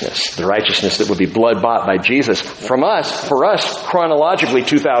righteousness. The righteousness that would be blood-bought by Jesus for us, chronologically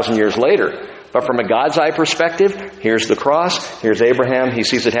 2,000 years later. But from a God's eye perspective, here's the cross, here's Abraham. He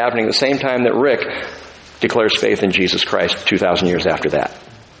sees it happening at the same time that Rick declares faith in Jesus Christ 2,000 years after that.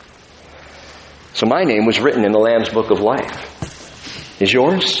 So my name was written in the Lamb's Book of Life. Is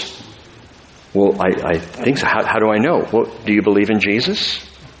yours? Well, I think so. How do I know? Well, do you believe in Jesus?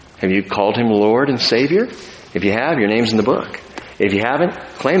 Have you called Him Lord and Savior? If you have, your name's in the book. If you haven't,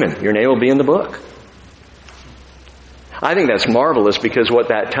 claim Him. Your name will be in the book. I think that's marvelous because what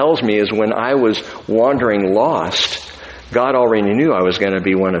that tells me is when I was wandering lost, God already knew I was going to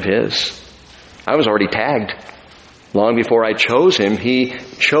be one of His. I was already tagged. Long before I chose Him, He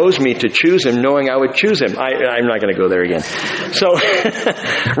chose me to choose Him knowing I would choose Him. I'm not going to go there again. So,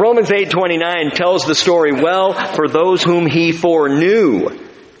 Romans 8:29 tells the story, well, for those whom He foreknew,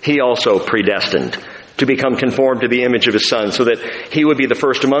 He also predestined to become conformed to the image of His Son, so that He would be the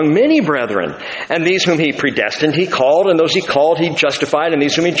first among many brethren. And these whom He predestined, He called, and those He called, He justified, and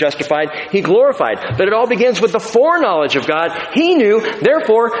these whom He justified, He glorified. But it all begins with the foreknowledge of God. He knew,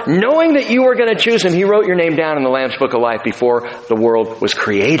 therefore, knowing that you were going to choose Him, He wrote your name down in the Lamb's Book of Life before the world was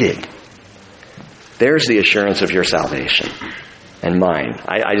created. There's the assurance of your salvation and mine.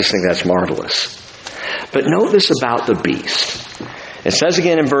 I just think that's marvelous. But note this about the beast. It says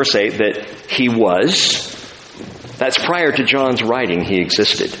again in verse 8 that He was. That's prior to John's writing, He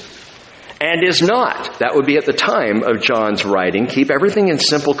existed. And is not. That would be at the time of John's writing. Keep everything in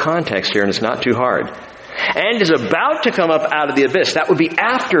simple context here, and it's not too hard. And is about to come up out of the abyss. That would be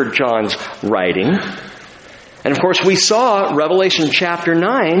after John's writing. And of course, we saw Revelation chapter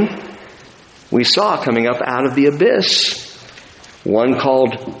 9. We saw coming up out of the abyss one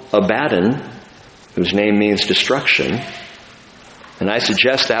called Abaddon, whose name means destruction. And I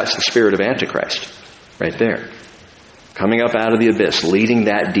suggest that's the spirit of Antichrist, right there. Coming up out of the abyss, leading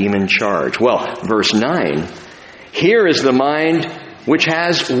that demon charge. Well, verse 9, here is the mind which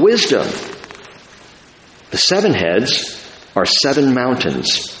has wisdom. The 7 heads are 7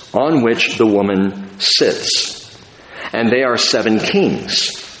 mountains on which the woman sits. And they are 7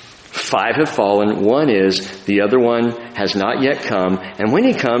 kings. 5 have fallen, 1 is, the other one has not yet come. And when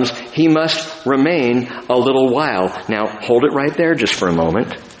He comes, He must remain a little while. Now, hold it right there just for a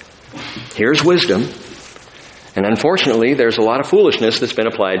moment. Here's wisdom. And unfortunately, there's a lot of foolishness that's been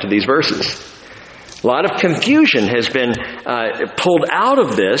applied to these verses. A lot of confusion has been pulled out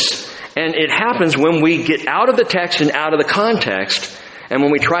of this. And it happens when we get out of the text and out of the context, and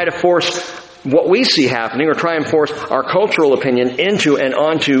when we try to force what we see happening, or try and force our cultural opinion into and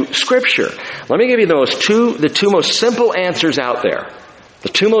onto Scripture. Let me give you the two most simple answers out there. The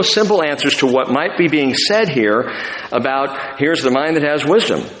two most simple answers to what might be being said here about, here's the mind that has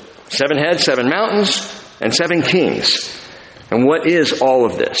wisdom. 7 heads, 7 mountains, and 7 kings. And what is all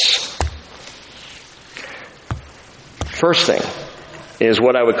of this? First thing is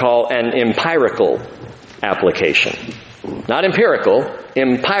what I would call an empirical application. Not empirical,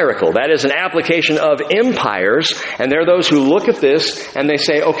 empirical. That is an application of empires, and there are those who look at this and they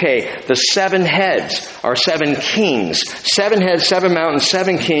say, okay, the 7 heads are 7 kings. 7 heads, 7 mountains,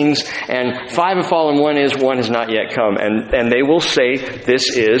 7 kings, and 5 have fallen, one has not yet come. And they will say this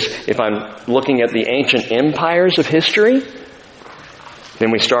is, if I'm looking at the ancient empires of history,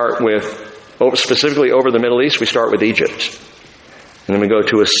 then we start with, specifically over the Middle East, we start with Egypt. And then we go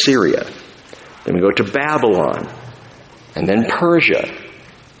to Assyria. Then we go to Babylon. And then Persia,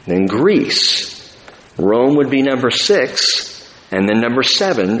 then Greece. Rome would be number 6, and then number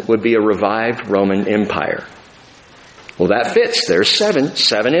 7 would be a revived Roman Empire. Well, that fits. There's 7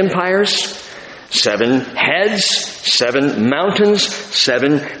 empires, 7 heads, 7 mountains,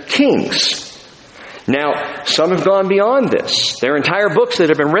 7 kings. Now, some have gone beyond this. There are entire books that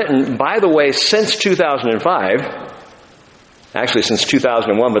have been written, by the way, since 2005. Actually, since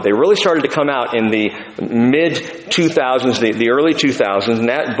 2001, but they really started to come out in the mid-2000s, the early 2000s, and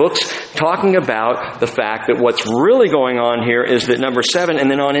that book's talking about the fact that what's really going on here is that number 7 and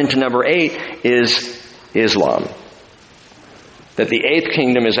then on into number 8 is Islam. That the 8th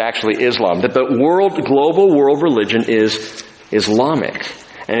kingdom is actually Islam. That the global world religion is Islamic,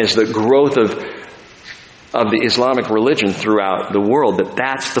 and is the growth of the Islamic religion throughout the world.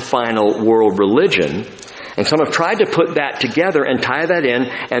 That's the final world religion. And some have tried to put that together and tie that in.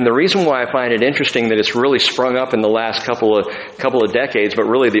 And the reason why I find it interesting that it's really sprung up in the last couple of decades, but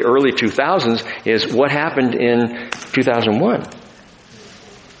really the early 2000s, is what happened in 2001.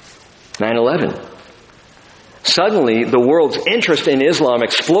 9/11. Suddenly, the world's interest in Islam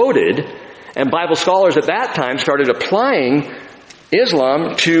exploded, and Bible scholars at that time started applying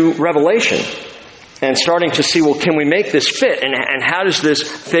Islam to Revelation. And starting to see, well, can we make this fit? And how does this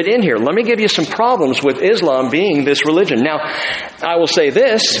fit in here? Let me give you some problems with Islam being this religion. Now, I will say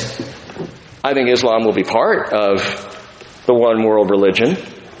this. I think Islam will be part of the one world religion.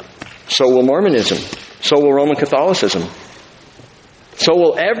 So will Mormonism. So will Roman Catholicism. So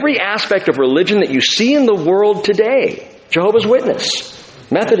will every aspect of religion that you see in the world today. Jehovah's Witness,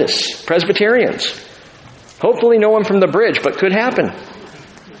 Methodists, Presbyterians. Hopefully no one from the bridge, but could happen.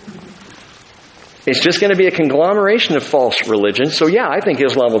 It's just going to be a conglomeration of false religions. So yeah, I think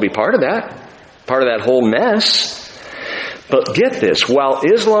Islam will be part of that whole mess. But get this, while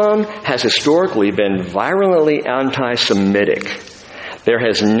Islam has historically been virulently anti-Semitic, there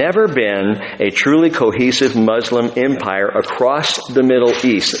has never been a truly cohesive Muslim empire across the Middle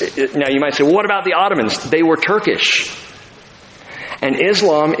East. Now you might say, well, what about the Ottomans? They were Turkish. And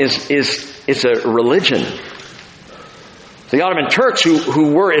Islam is a religion. The Ottoman Turks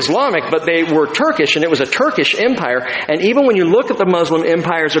who were Islamic, but they were Turkish, and it was a Turkish empire. And even when you look at the Muslim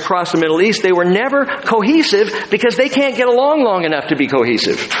empires across the Middle East, they were never cohesive because they can't get along long enough to be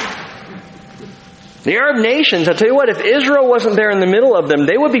cohesive. The Arab nations, I'll tell you what, if Israel wasn't there in the middle of them,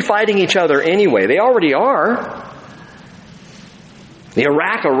 they would be fighting each other anyway. They already are. The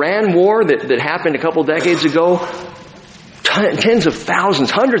Iraq-Iran war that happened a couple decades ago, tens of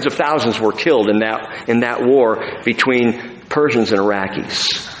thousands, hundreds of thousands were killed in that war between Persians and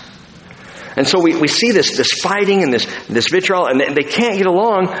Iraqis. And so we see this fighting and this vitriol, and they can't get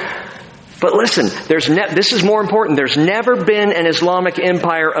along. But listen, this is more important. There's never been an Islamic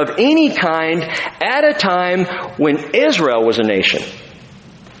empire of any kind at a time when Israel was a nation.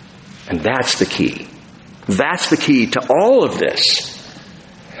 And that's the key. That's the key to all of this.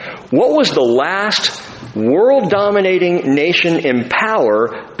 What was the last world-dominating nation in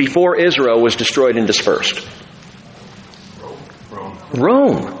power before Israel was destroyed and dispersed?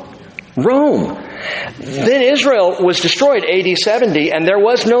 Rome. Then Israel was destroyed AD 70, and there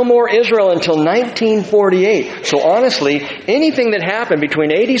was no more Israel until 1948. So honestly, anything that happened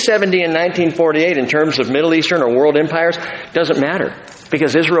between AD 70 and 1948 in terms of Middle Eastern or world empires doesn't matter,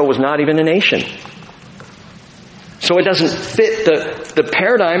 because Israel was not even a nation. So it doesn't fit the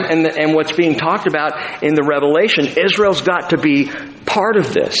paradigm and what's being talked about in the Revelation. Israel's got to be part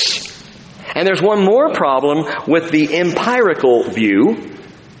of this. And there's one more problem with the empirical view.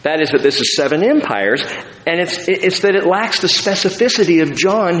 That is that this is 7 empires. And it's that it lacks the specificity of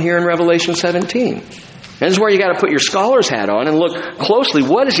John here in Revelation 17. This is where you got to put your scholar's hat on and look closely.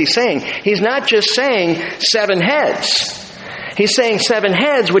 What is he saying? He's not just saying 7 heads. He's saying 7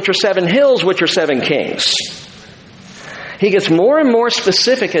 heads, which are 7 hills, which are 7 kings. He gets more and more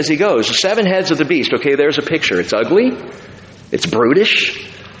specific as he goes. The 7 heads of the beast. Okay, there's a picture. It's ugly. It's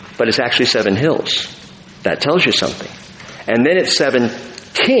brutish. But it's actually 7 hills. That tells you something. And then it's 7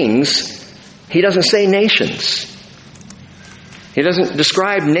 kings. He doesn't say nations. He doesn't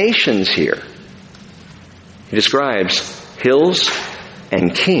describe nations here. He describes hills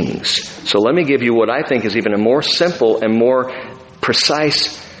and kings. So let me give you what I think is even a more simple and more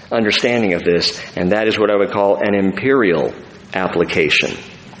precise understanding of this, and that is what I would call an imperial application.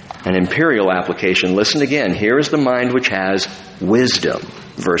 An imperial application. Listen again. Here is the mind which has wisdom.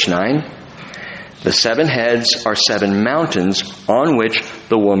 Verse 9. The 7 heads are 7 mountains on which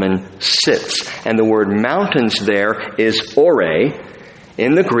the woman sits. And the word mountains there is ore,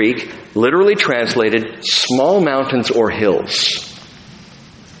 in the Greek, literally translated small mountains or hills.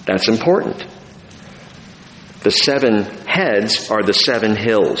 That's important. The 7 heads are the 7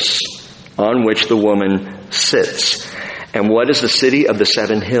 hills on which the woman sits. And what is the city of the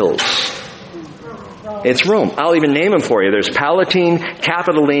 7 hills? It's Rome. I'll even name them for you. There's Palatine,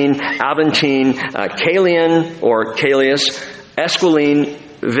 Capitoline, Aventine, Caelian or Caelius, Esquiline,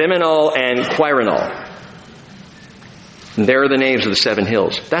 Viminal, and Quirinal. And there are the names of the 7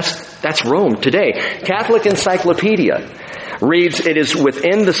 hills. That's Rome today. Catholic Encyclopedia reads, it is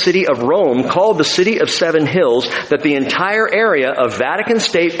within the city of Rome, called the city of 7 hills, that the entire area of Vatican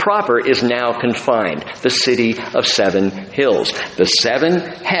State proper is now confined. The city of 7 hills. The 7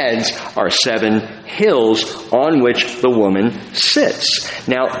 heads are 7 hills on which the woman sits.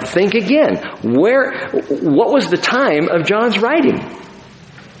 Now, think again. What was the time of John's writing?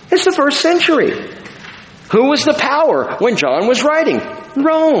 It's the 1st century. Who was the power when John was writing?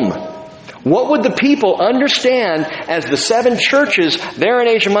 Rome. What would the people understand as the 7 churches there in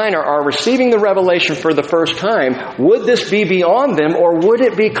Asia Minor are receiving the revelation for the first time? Would this be beyond them, or would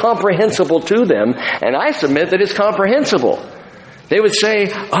it be comprehensible to them? And I submit that it's comprehensible. They would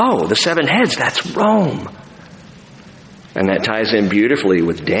say, oh, the 7 heads, that's Rome. And that ties in beautifully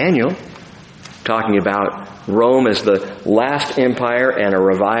with Daniel, talking about Rome as the last empire and a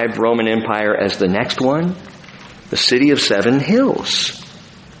revived Roman Empire as the next one. The city of 7 hills.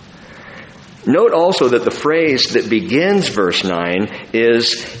 Note also that the phrase that begins verse 9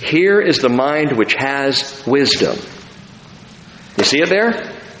 is, here is the mind which has wisdom. You see it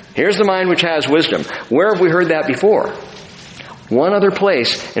there? Here's the mind which has wisdom. Where have we heard that before? One other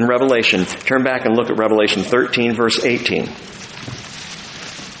place in Revelation. Turn back and look at Revelation 13, verse 18.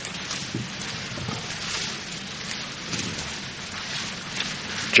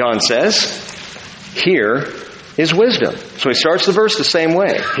 John says, here is wisdom. So he starts the verse the same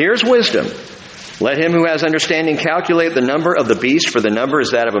way. Here's wisdom. Let him who has understanding calculate the number of the beast, for the number is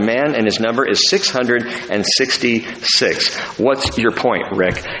that of a man, and his number is 666. What's your point,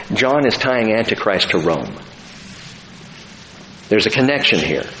 Rick? John is tying Antichrist to Rome. There's a connection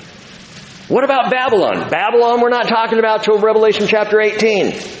here. What about Babylon? Babylon we're not talking about till Revelation chapter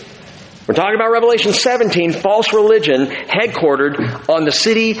 18. We're talking about Revelation 17, false religion, headquartered on the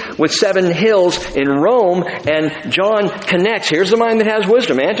city with 7 hills in Rome. And John connects. Here's the mind that has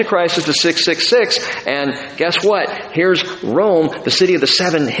wisdom. Antichrist is the 666. And guess what? Here's Rome, the city of the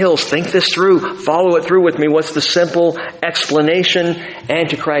 7 hills. Think this through. Follow it through with me. What's the simple explanation?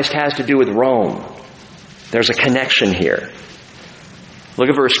 Antichrist has to do with Rome. There's a connection here. Look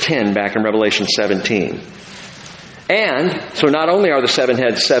at verse 10 back in Revelation 17. And, so not only are the 7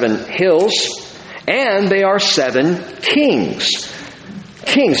 heads 7 hills, and they are 7 kings.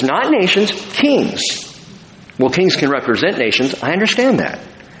 Kings, not nations, kings. Well, kings can represent nations. I understand that.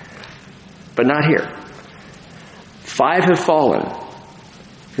 But not here. 5 have fallen.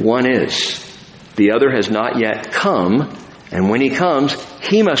 1 is. The other has not yet come. And when he comes,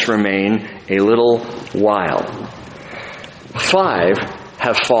 he must remain a little while. 5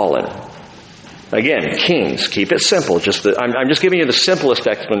 have fallen. Again, kings, keep it simple. I'm just giving you the simplest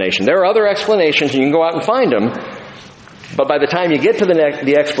explanation. There are other explanations, and you can go out and find them. But by the time you get to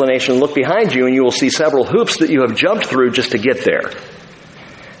the explanation, look behind you, and you will see several hoops that you have jumped through just to get there.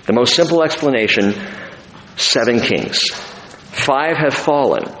 The most simple explanation, 7 kings. 5 have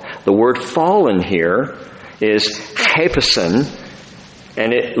fallen. The word fallen here is hapason,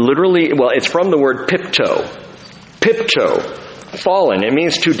 and it literally, it's from the word pipto. Pipto. Fallen. It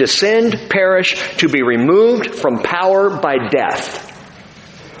means to descend, perish, to be removed from power by death.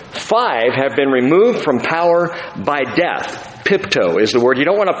 5 have been removed from power by death. Pipto is the word. You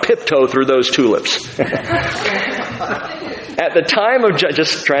don't want to piptoe through those tulips. At the time of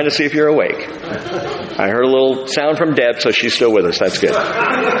just trying to see if you're awake. I heard a little sound from Deb, so she's still with us. That's good.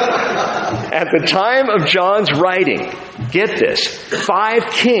 At the time of John's writing, get this, 5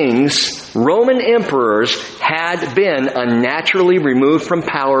 kings, Roman emperors, had been unnaturally removed from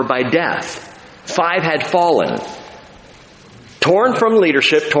power by death. 5 had fallen. Torn from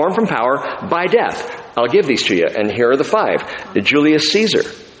leadership, torn from power by death. I'll give these to you, and here are the 5. Julius Caesar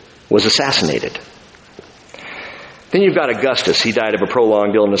was assassinated. Then you've got Augustus. He died of a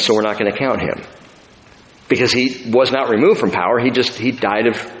prolonged illness, so we're not going to count him. Because he was not removed from power, he died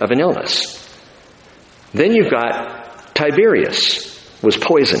of an illness. Then you've got Tiberius, was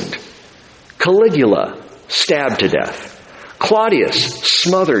poisoned. Caligula, stabbed to death. Claudius,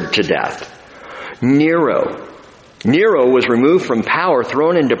 smothered to death. Nero was removed from power,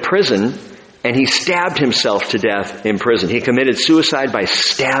 thrown into prison, and he stabbed himself to death in prison. He committed suicide by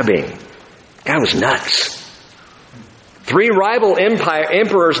stabbing. Guy was nuts. 3 rival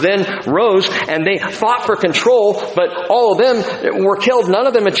emperors then rose, and they fought for control, but all of them were killed. None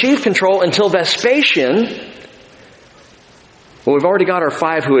of them achieved control until Vespasian. Well, we've already got our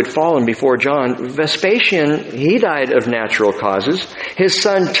 5 who had fallen before John. Vespasian, he died of natural causes. His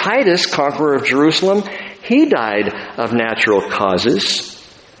son Titus, conqueror of Jerusalem, he died of natural causes.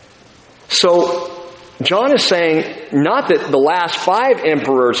 So, John is saying not that the last 5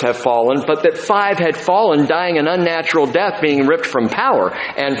 emperors have fallen, but that 5 had fallen, dying an unnatural death, being ripped from power.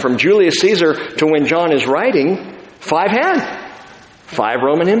 And from Julius Caesar to when John is writing, 5 had. 5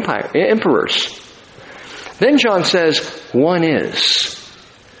 Roman emperors. Then John says, one is.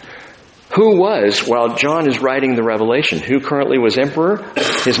 Who was, while John is writing the Revelation, who currently was emperor?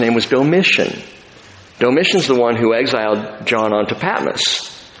 His name was Domitian. Domitian's the one who exiled John onto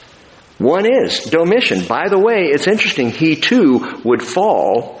Patmos. One is Domitian. By the way, it's interesting, he too would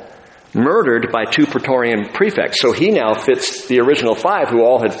fall, murdered by 2 Praetorian prefects. So he now fits the original 5 who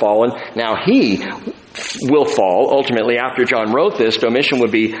all had fallen. Now he will fall. Ultimately, after John wrote this, Domitian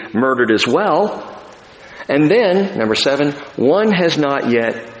would be murdered as well. And then, number 7, one has not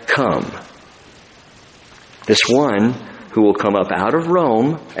yet come. This one who will come up out of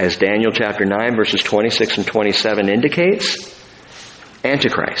Rome, as Daniel chapter 9, verses 26 and 27 indicates,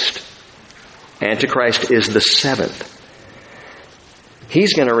 Antichrist. Antichrist is the 7th.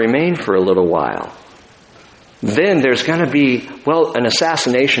 He's going to remain for a little while. Then there's going to be, an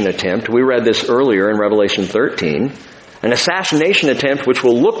assassination attempt. We read this earlier in Revelation 13. An assassination attempt which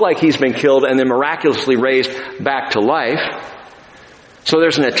will look like he's been killed and then miraculously raised back to life. So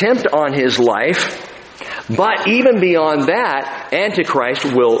there's an attempt on his life. But even beyond that, Antichrist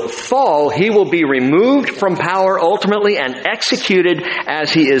will fall. He will be removed from power ultimately and executed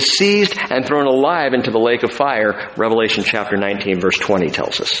as he is seized and thrown alive into the lake of fire. Revelation chapter 19 verse 20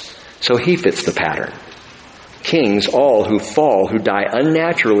 tells us. So he fits the pattern. Kings, all who fall, who die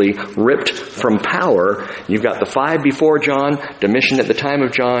unnaturally, ripped from power. You've got the 5 before John, Domitian at the time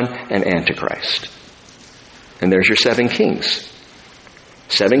of John, and Antichrist. And there's your 7 kings.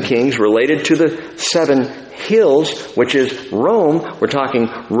 7 kings related to the 7 hills, which is Rome. We're talking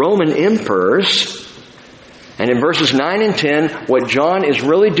Roman emperors. And in verses 9 and 10, what John is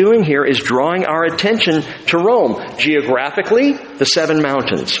really doing here is drawing our attention to Rome. Geographically, the 7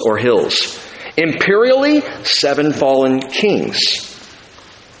 mountains or hills. Imperially, 7 fallen kings.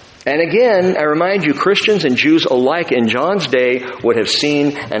 And again, I remind you, Christians and Jews alike in John's day would have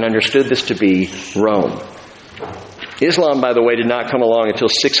seen and understood this to be Rome. Islam, by the way, did not come along until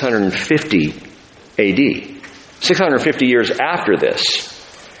 650 AD. 650 years after this.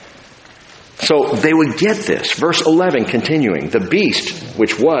 So they would get this. Verse 11 continuing. The beast,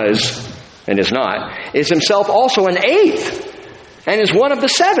 which was and is not, is himself also an 8th and is one of the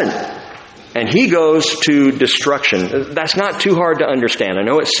 7. And he goes to destruction. That's not too hard to understand. I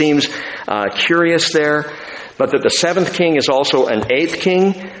know it seems curious there, but that the 7th king is also an 8th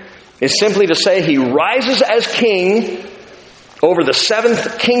king is simply to say he rises as king over the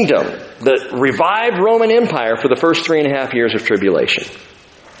 7th kingdom, the revived Roman Empire for the first 3.5 years of tribulation.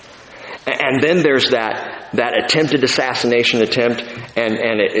 And then there's that attempted assassination attempt,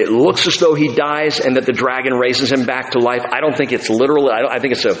 and it looks as though he dies and that the dragon raises him back to life. I don't think it's literal. I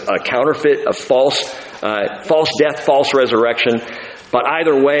think it's a counterfeit, a false death, false resurrection. But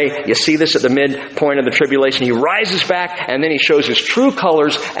either way, you see this at the midpoint of the tribulation. He rises back, and then he shows his true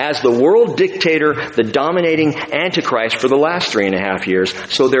colors as the world dictator, the dominating Antichrist for the last 3.5 years.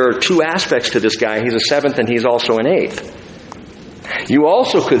 So there are 2 aspects to this guy. He's a 7th and he's also an 8th. You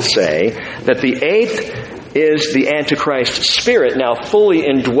also could say that the 8th is the Antichrist spirit now fully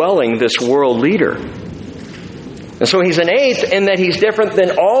indwelling this world leader. And so he's an 8th in that he's different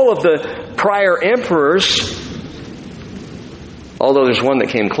than all of the prior emperors. Although there's one that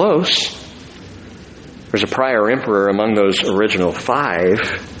came close. There's a prior emperor among those original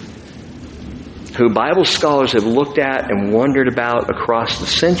 5 who Bible scholars have looked at and wondered about across the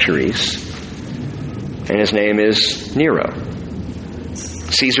centuries. And his name is Nero.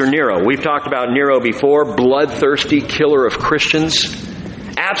 Caesar Nero. We've talked about Nero before. Bloodthirsty killer of Christians.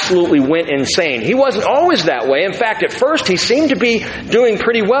 Absolutely went insane. He wasn't always that way. In fact, at first he seemed to be doing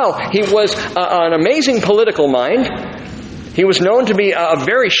pretty well. He was an amazing political mind. He was known to be a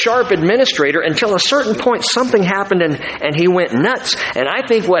very sharp administrator until a certain point something happened and he went nuts. And I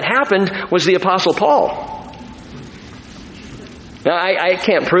think what happened was the Apostle Paul. Now, I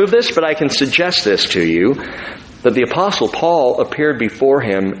can't prove this, but I can suggest this to you, that the Apostle Paul appeared before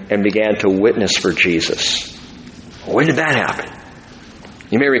him and began to witness for Jesus. When did that happen?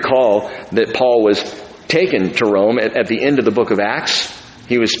 You may recall that Paul was taken to Rome at the end of the book of Acts.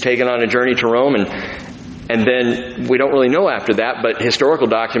 He was taken on a journey to Rome, and then we don't really know after that, but historical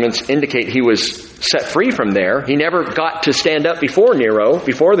documents indicate he was set free from there. He never got to stand up before Nero,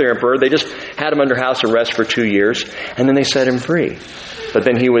 before the emperor. They just had him under house arrest for 2 years, and then they set him free. But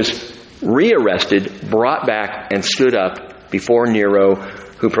then he was rearrested, brought back, and stood up before Nero,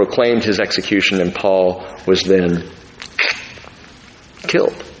 who proclaimed his execution, and Paul was then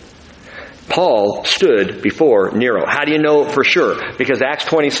killed. Paul stood before Nero. How do you know for sure? Because Acts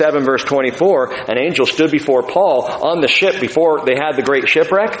 27 verse 24, an angel stood before Paul on the ship before they had the great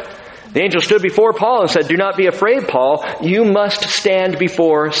shipwreck. The angel stood before Paul and said, "Do not be afraid, Paul. You must stand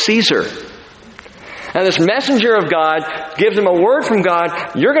before Caesar." And this messenger of God gives him a word from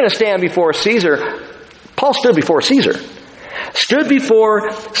God. You're going to stand before Caesar. Paul stood before Caesar. Stood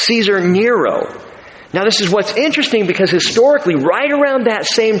before Caesar Nero. Now this is what's interesting, because historically, right around that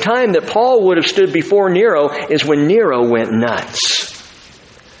same time that Paul would have stood before Nero is when Nero went nuts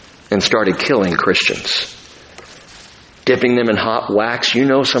and started killing Christians. Dipping them in hot wax. You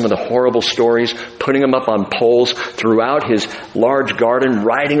know some of the horrible stories. Putting them up on poles throughout his large garden.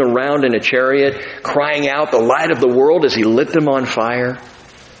 Riding around in a chariot. Crying out the light of the world as he lit them on fire.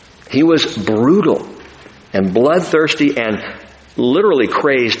 He was brutal and bloodthirsty and literally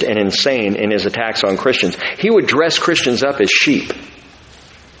crazed and insane in his attacks on Christians. He would dress Christians up as sheep.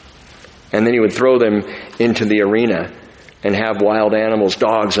 And then he would throw them into the arena and have wild animals,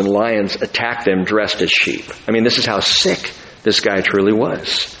 dogs and lions, attack them dressed as sheep. I mean, this is how sick this guy truly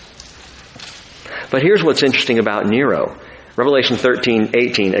was. But here's what's interesting about Nero. Revelation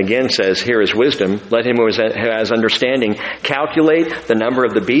 13:18 again says, "Here is wisdom. Let him who has understanding calculate the number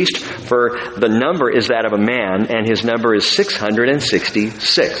of the beast, for the number is that of a man, and his number is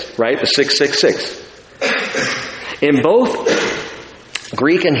 666. Right? The 666. In both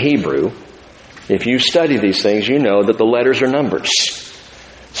Greek and Hebrew, if you study these things, you know that the letters are numbers.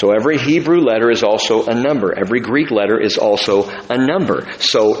 So every Hebrew letter is also a number. Every Greek letter is also a number.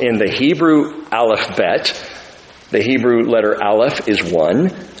 So in the Hebrew alphabet, the Hebrew letter Aleph is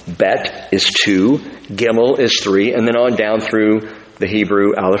 1, Bet is 2, Gimel is 3, and then on down through the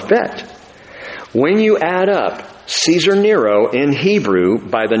Hebrew alphabet. When you add up Caesar Nero in Hebrew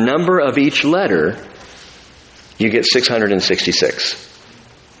by the number of each letter, you get 666.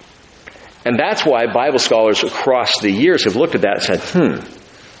 And that's why Bible scholars across the years have looked at that and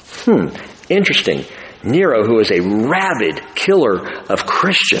said, interesting. Nero, who is a rabid killer of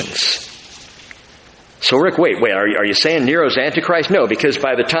Christians. So Rick, wait, are you saying Nero's Antichrist? No, because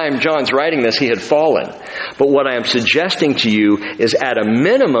by the time John's writing this, he had fallen. But what I am suggesting to you is, at a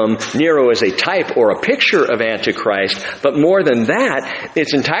minimum, Nero is a type or a picture of Antichrist. But more than that,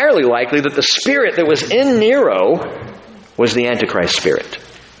 it's entirely likely that the spirit that was in Nero was the Antichrist spirit.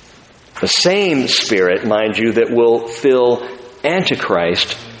 The same spirit, mind you, that will fill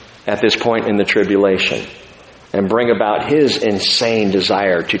Antichrist at this point in the tribulation and bring about his insane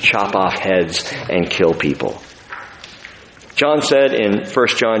desire to chop off heads and kill people. John said in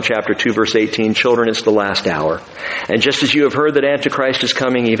 1 John chapter 2, verse 18, "Children, it's the last hour. And just as you have heard that Antichrist is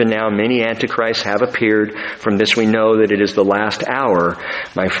coming, even now many Antichrists have appeared. From this we know that it is the last hour."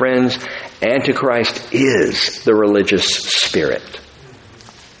 My friends, Antichrist is the religious spirit.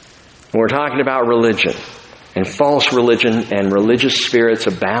 When we're talking about religion, and false religion and religious spirits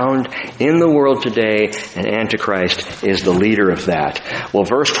abound in the world today, and Antichrist is the leader of that. Well,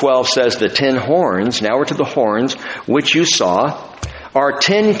 verse 12 says the 10 horns, now we're to the horns, which you saw, are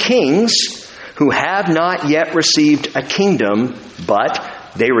 10 kings who have not yet received a kingdom, but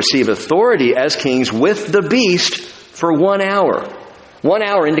they receive authority as kings with the beast for 1 hour. 1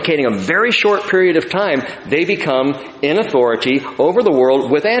 hour indicating a very short period of time, they become in authority over the world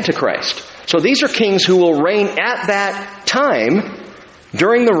with Antichrist. So these are kings who will reign at that time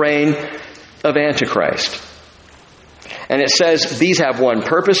during the reign of Antichrist. And it says these have one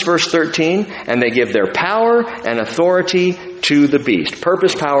purpose, verse 13, and they give their power and authority to the beast.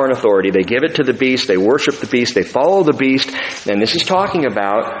 Purpose, power, and authority. They give it to the beast. They worship the beast. They follow the beast. And this is talking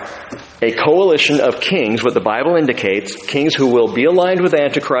about a coalition of kings, what the Bible indicates, kings who will be aligned with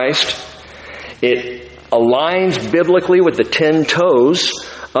Antichrist. It aligns biblically with the 10 toes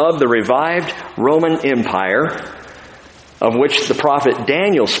of the revived Roman Empire, of which the prophet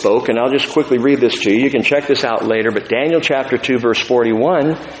Daniel spoke. And I'll just quickly read this to you. You can check this out later. But Daniel chapter 2, verse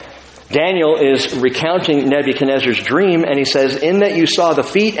 41, Daniel is recounting Nebuchadnezzar's dream, and he says, "In that you saw the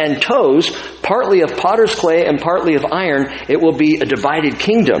feet and toes, partly of potter's clay and partly of iron, it will be a divided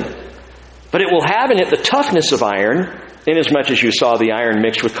kingdom. But it will have in it the toughness of iron, inasmuch as you saw the iron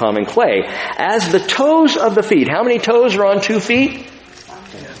mixed with common clay. As the toes of the feet." How many toes are on 2 feet?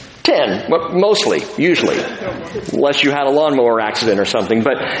 10. Well, mostly, usually. Unless you had a lawnmower accident or something.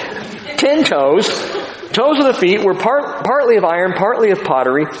 But 10 toes. Toes of the feet were partly of iron, partly of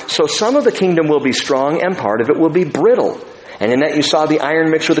pottery. So some of the kingdom will be strong and part of it will be brittle. And in that you saw the iron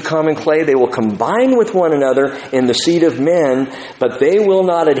mixed with the common clay, they will combine with one another in the seed of men, but they will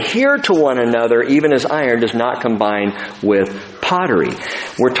not adhere to one another, even as iron does not combine with pottery.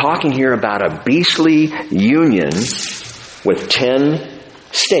 We're talking here about a beastly union with 10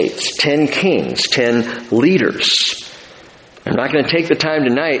 states, 10 kings, 10 leaders. I'm not going to take the time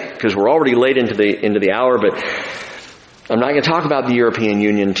tonight, because we're already late into the hour, but I'm not going to talk about the European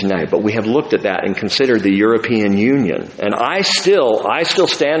Union tonight, but we have looked at that and considered the European Union. And I still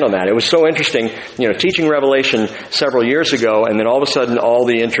stand on that. It was so interesting, teaching Revelation several years ago, and then all of a sudden all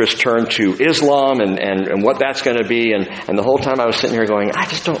the interest turned to Islam and what that's going to be. And the whole time I was sitting here going, I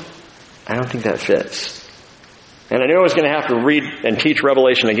don't think that fits. And I knew I was going to have to read and teach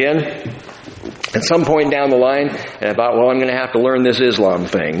Revelation again at some point down the line. And I thought, I'm going to have to learn this Islam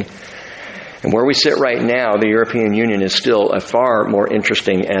thing. And where we sit right now, the European Union is still a far more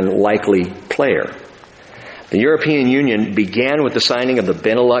interesting and likely player. The European Union began with the signing of the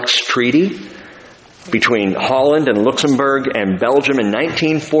Benelux Treaty between Holland and Luxembourg and Belgium in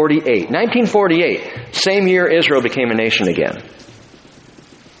 1948. 1948, same year Israel became a nation again.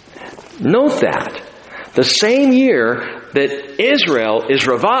 Note that. The same year that Israel is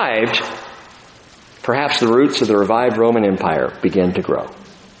revived, perhaps the roots of the revived Roman Empire begin to grow.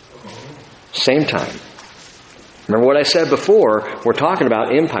 Same time. Remember what I said before, we're talking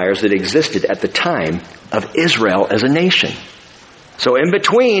about empires that existed at the time of Israel as a nation. So in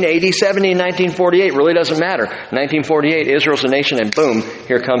between AD 70 and 1948, really doesn't matter. 1948, Israel's a nation, and boom,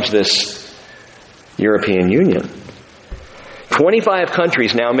 here comes this European Union. 25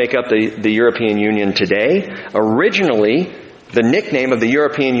 countries now make up the European Union today. Originally, the nickname of the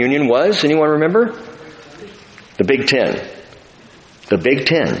European Union was, anyone remember? The Big Ten. The Big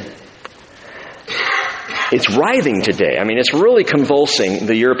Ten. It's writhing today. I mean, it's really convulsing,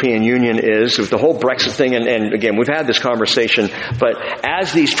 the European Union is, with the whole Brexit thing. And again, we've had this conversation. But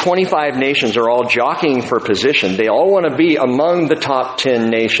as these 25 nations are all jockeying for position, they all want to be among the top 10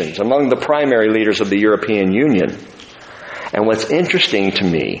 nations, among the primary leaders of the European Union. And what's interesting to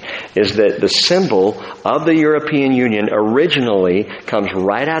me is that the symbol of the European Union originally comes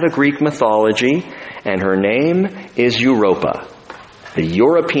right out of Greek mythology, and her name is Europa. The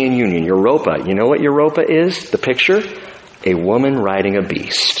European Union, Europa. You know what Europa is? The picture? A woman riding a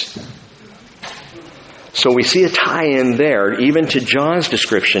beast. So we see a tie-in there, even to John's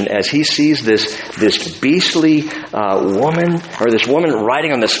description, as he sees this beastly woman, or this woman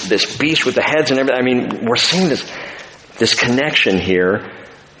riding on this beast with the heads and everything. I mean, we're seeing this connection here,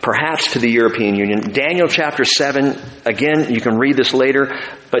 perhaps to the European Union. Daniel chapter 7, again, you can read this later,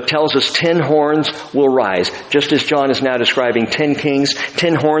 but tells us 10 horns will rise. Just as John is now describing 10 kings,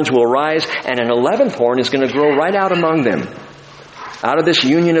 10 horns will rise, and an 11th horn is going to grow right out among them, out of this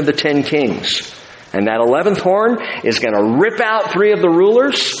union of the 10 kings. And that 11th horn is going to rip out 3 of the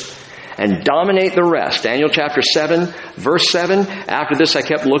rulers and dominate the rest. Daniel chapter 7, verse 7, after this I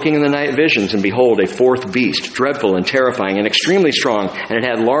kept looking in the night visions, and behold, a 4th beast, dreadful and terrifying and extremely strong, and it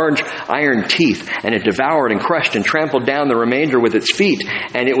had large iron teeth, and it devoured and crushed and trampled down the remainder with its feet.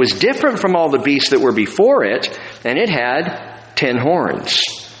 And it was different from all the beasts that were before it, and it had 10 horns.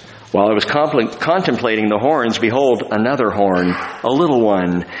 While I was contemplating the horns, behold, another horn, a little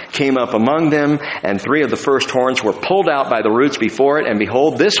one, came up among them, and 3 of the first horns were pulled out by the roots before it, and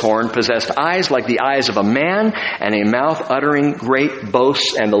behold, this horn possessed eyes like the eyes of a man, and a mouth uttering great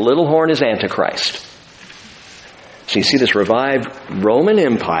boasts, and the little horn is Antichrist. So you see this revived Roman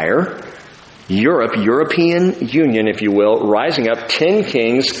Empire, European Union, if you will, rising up, 10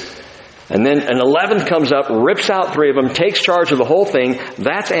 kings, And then an 11th comes up, rips out 3 of them, takes charge of the whole thing.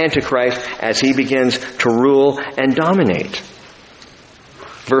 That's Antichrist as he begins to rule and dominate.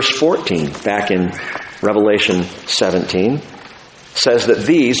 Verse 14, back in Revelation 17, says that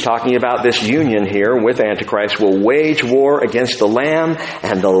these, talking about this union here with Antichrist, will wage war against the Lamb,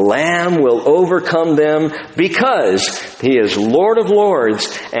 and the Lamb will overcome them because he is Lord of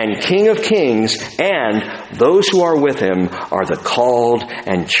lords and King of kings, and those who are with him are the called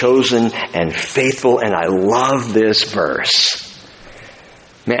and chosen and faithful. And I love this verse.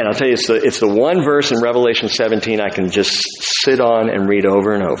 Man, I'll tell you, it's the one verse in Revelation 17 I can just sit on and read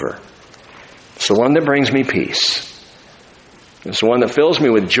over and over. It's the one that brings me peace. It's the one that fills me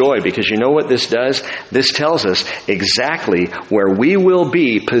with joy, because you know what this does? This tells us exactly where we will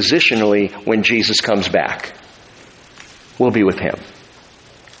be positionally when Jesus comes back. We'll be with him.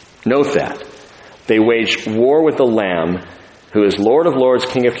 Note that. They wage war with the Lamb, who is Lord of lords,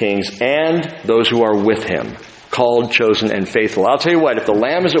 King of kings, and those who are with him, called, chosen, and faithful. I'll tell you what, if the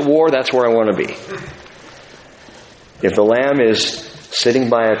Lamb is at war, that's where I want to be. If the Lamb is sitting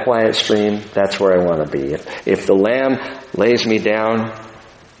by a quiet stream, that's where I want to be. If the Lamb lays me down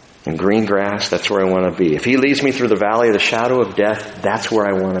in green grass, that's where I want to be. If he leads me through the valley of the shadow of death, that's where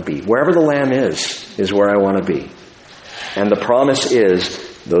I want to be. Wherever the Lamb is where I want to be. And the promise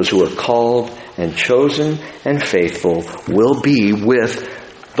is, those who are called and chosen and faithful will be with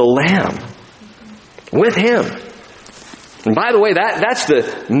the Lamb. With him. And by the way, that's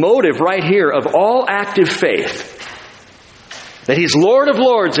the motive right here of all active faith. That he's Lord of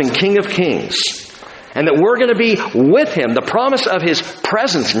lords and King of kings. And that we're going to be with him. The promise of his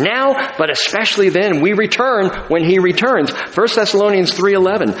presence now, but especially then. We return when he returns. 1 Thessalonians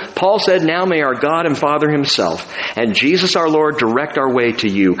 3:11. Paul said, "Now may our God and Father himself and Jesus our Lord direct our way to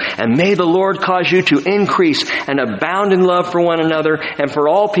you. And may the Lord cause you to increase and abound in love for one another and for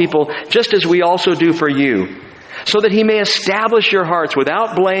all people, just as we also do for you. So that he may establish your hearts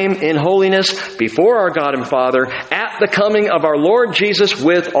without blame in holiness before our God and Father at the coming of our Lord Jesus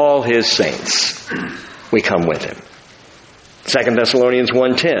with all his saints." We come with him. 2 Thessalonians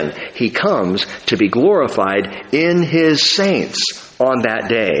 1:10. He comes to be glorified in his saints on that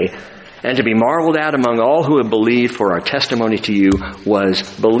day, and to be marveled at among all who have believed, for our testimony to you was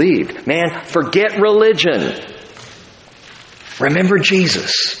believed. Man, forget religion. Remember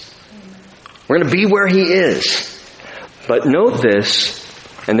Jesus. We're going to be where he is. But note this,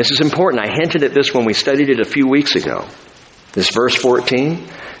 and this is important. I hinted at this when we studied it a few weeks ago. This verse 14.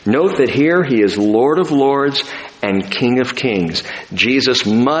 Note that here he is Lord of lords and King of kings. Jesus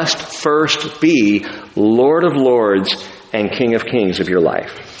must first be Lord of lords and King of kings of your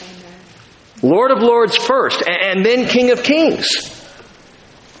life. Lord of lords first, and then King of kings.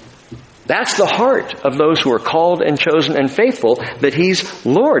 That's the heart of those who are called and chosen and faithful, that he's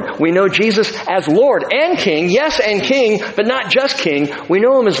Lord. We know Jesus as Lord and King. Yes, and King, but not just King. We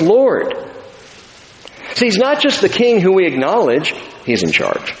know him as Lord. See, he's not just the King who we acknowledge. He's in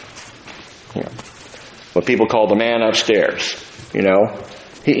charge. You know, what people call the man upstairs. You know,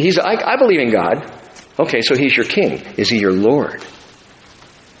 I believe in God. Okay, so he's your King. Is he your Lord?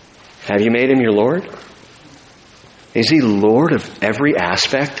 Have you made him your Lord? Is he Lord of every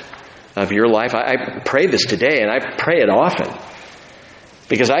aspect of your life? I pray this today, and I pray it often.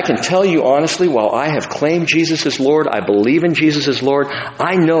 Because I can tell you honestly, while I have claimed Jesus as Lord, I believe in Jesus as Lord,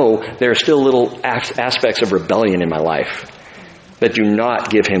 I know there are still little aspects of rebellion in my life that do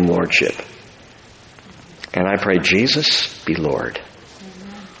not give him lordship. And I pray, Jesus, be Lord.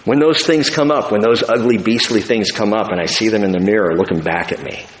 When those things come up, when those ugly, beastly things come up, and I see them in the mirror looking back at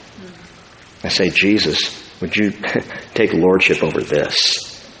me, I say, Jesus, would you take lordship over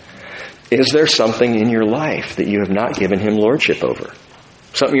this? Is there something in your life that you have not given him lordship over?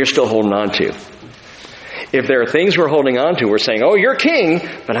 Something you're still holding on to? If there are things we're holding on to, we're saying, oh, you're king,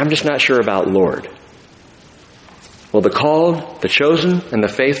 but I'm just not sure about Lord. Well, the called, the chosen, and the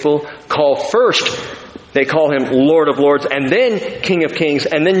faithful call first. They call him Lord of lords and then King of kings.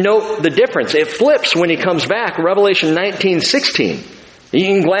 And then note the difference. It flips when he comes back. Revelation 19:16. You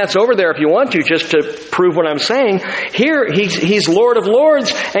can glance over there if you want to, just to prove what I'm saying. Here, he's Lord of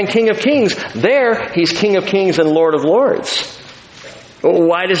lords and King of kings. There, he's King of kings and Lord of lords.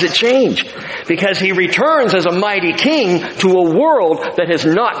 Why does it change? Because he returns as a mighty king to a world that has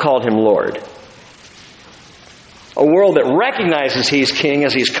not called him Lord. A world that recognizes he's king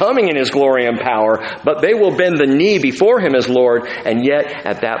as he's coming in his glory and power, but they will bend the knee before him as Lord, and yet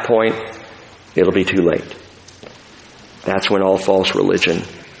at that point, it'll be too late. That's when all false religion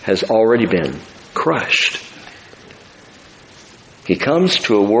has already been crushed. He comes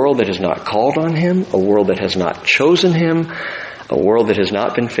to a world that has not called on him, a world that has not chosen him, A world that has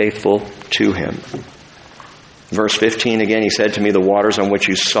not been faithful to him. Verse 15 again, he said to me, the waters on which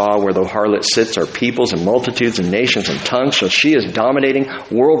you saw where the harlot sits are peoples and multitudes and nations and tongues. So she is dominating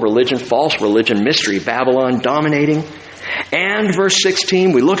world religion, false religion, mystery, Babylon, dominating. And verse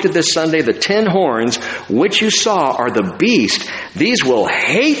 16, we looked at this Sunday, the 10 horns which you saw are the beast. These will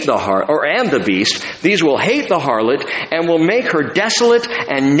hate the and the beast. These will hate the harlot and will make her desolate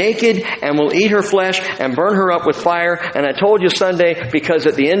and naked and will eat her flesh and burn her up with fire. And I told you Sunday, because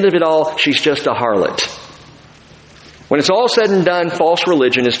at the end of it all, she's just a harlot. When it's all said and done, false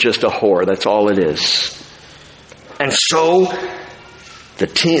religion is just a whore. That's all it is. And so, the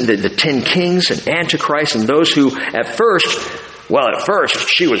 10 kings and Antichrist and those who at first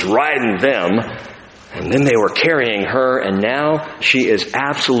she was riding them, and then they were carrying her, and now she is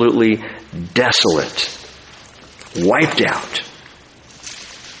absolutely desolate, wiped out.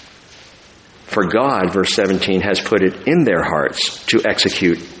 For God, verse 17, has put it in their hearts to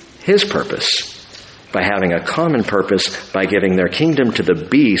execute his purpose by having a common purpose, by giving their kingdom to the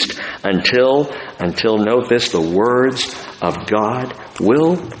beast until, note this, the words of God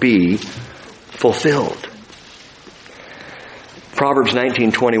will be fulfilled. Proverbs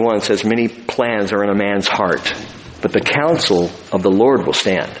 19:21 says, many plans are in a man's heart, but the counsel of the Lord will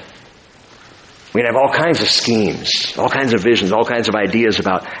stand. We can have all kinds of schemes, all kinds of visions, all kinds of ideas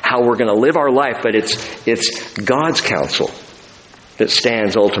about how we're going to live our life, but it's God's counsel that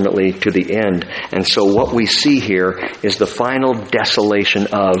stands ultimately to the end. And so what we see here is the final desolation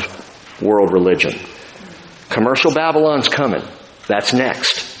of world religion. Commercial Babylon's coming. That's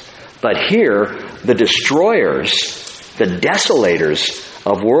next. But here, the destroyers, the desolators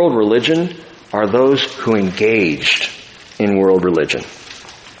of world religion are those who engaged in world religion.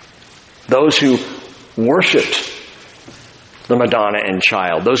 Those who worshipped the Madonna and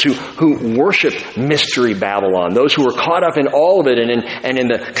child, those who worship mystery Babylon, those who were caught up in all of it and in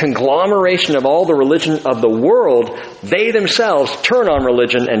the conglomeration of all the religion of the world, they themselves turn on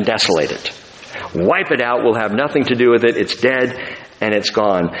religion and desolate it. Wipe it out, we'll have nothing to do with it, it's dead and it's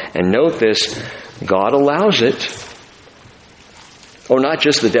gone. And note this, God allows it. Oh, not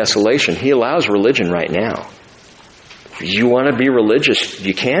just the desolation, he allows religion right now. If you want to be religious,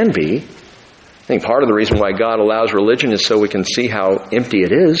 you can be. I think part of the reason why God allows religion is so we can see how empty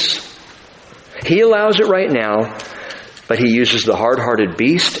it is. He allows it right now, but he uses the hard-hearted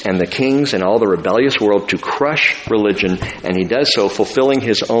beast and the kings and all the rebellious world to crush religion, and he does so fulfilling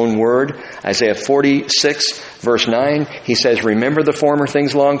his own word. Isaiah 46, verse 9, he says, remember the former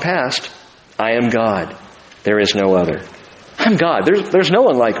things long past. I am God. There is no other. I'm God. There's no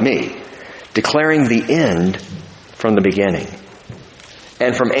one like me. Declaring the end from the beginning.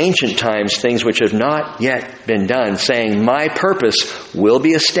 And from ancient times, things which have not yet been done, saying, my purpose will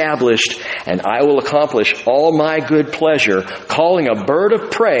be established, and I will accomplish all my good pleasure, calling a bird of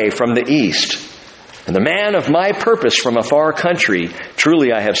prey from the east, and the man of my purpose from a far country.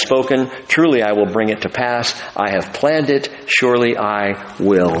 Truly I have spoken, truly I will bring it to pass. I have planned it, surely I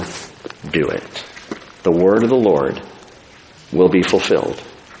will do it. The word of the Lord will be fulfilled.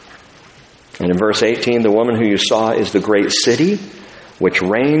 And in verse 18, the woman who you saw is the great city, which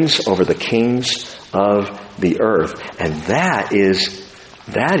reigns over the kings of the earth. And that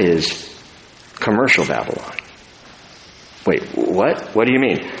is commercial Babylon. Wait, what? What do you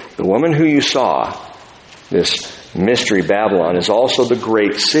mean? The woman who you saw, this mystery Babylon, is also the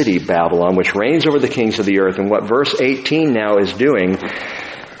great city Babylon, which reigns over the kings of the earth. And what verse 18 now is doing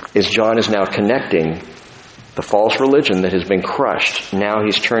is John is now connecting the false religion that has been crushed. Now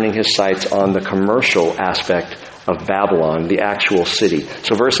he's turning his sights on the commercial aspect of Babylon, the actual city.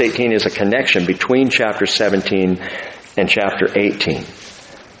 So verse 18 is a connection between chapter 17 and chapter 18.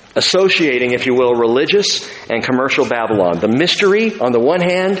 Associating, if you will, religious and commercial Babylon. The mystery on the one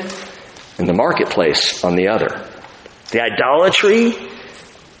hand and the marketplace on the other. The idolatry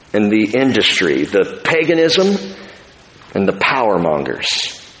and the industry. The paganism and the power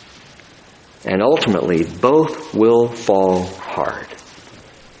mongers. And ultimately, both will fall hard.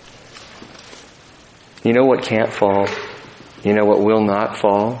 You know what can't fall? You know what will not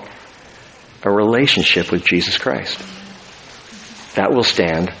fall? A relationship with Jesus Christ. That will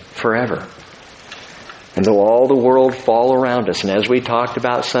stand forever. And though all the world fall around us, and as we talked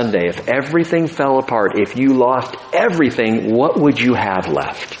about Sunday, if everything fell apart, if you lost everything, what would you have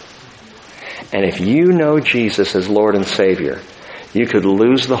left? And if you know Jesus as Lord and Savior, you could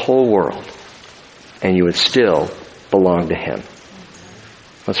lose the whole world, and you would still belong to Him.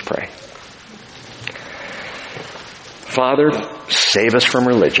 Let's pray. Father, save us from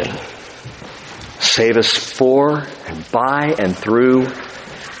religion. Save us for and by and through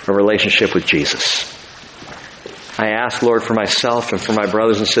a relationship with Jesus. I ask, Lord, for myself and for my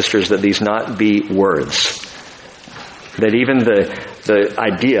brothers and sisters that these not be words. That even the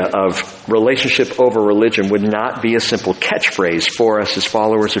idea of relationship over religion would not be a simple catchphrase for us as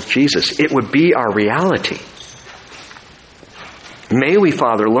followers of Jesus. It would be our reality. May we,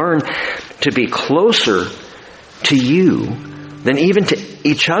 Father, learn to be closer to you than even to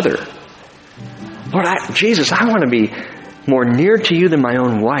each other. Lord, Jesus, I want to be more near to you than my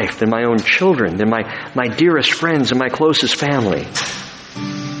own wife, than my own children, than my dearest friends and my closest family.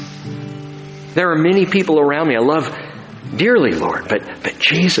 There are many people around me I love dearly, Lord, but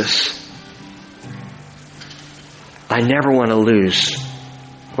Jesus, I never want to lose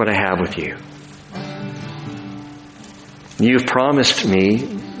what I have with you. You've promised me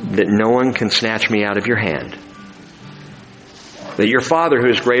that no one can snatch me out of your hand. That your Father, who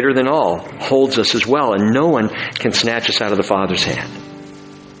is greater than all, holds us as well, and no one can snatch us out of the Father's hand.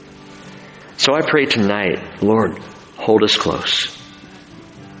 So I pray tonight, Lord, hold us close.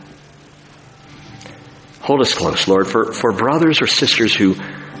 Hold us close, Lord, for brothers or sisters who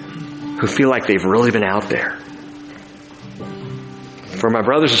feel like they've really been out there. For my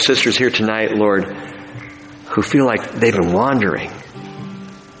brothers and sisters here tonight, Lord, who feel like they've been wandering,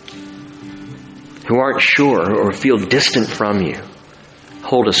 who aren't sure or feel distant from you,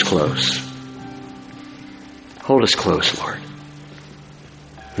 hold us close. Hold us close, Lord.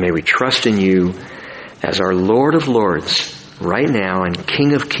 May we trust in you as our Lord of Lords right now and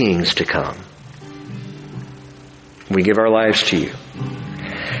King of Kings to come. We give our lives to you.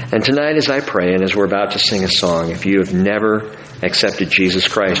 And tonight as I pray and as we're about to sing a song, if you have never accepted Jesus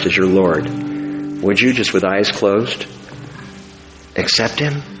Christ as your Lord, would you, just with eyes closed, accept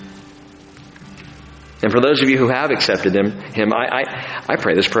Him? And for those of you who have accepted Him, I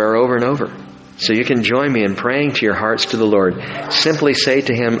pray this prayer over and over. So you can join me in praying to your hearts to the Lord. Simply say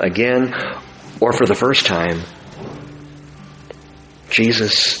to Him again, or for the first time,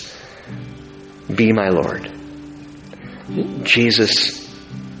 Jesus, be my Lord. Jesus,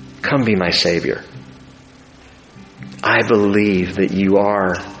 come be my Savior. I believe that you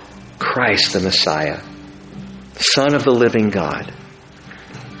are Christ the Messiah, Son of the living God.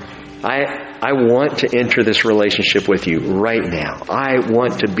 I want to enter this relationship with you right now. I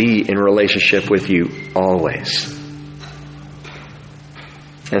want to be in relationship with you always.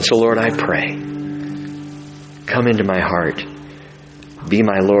 And so, Lord, I pray, come into my heart. Be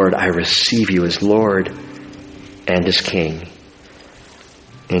my Lord. I receive you as Lord and as King.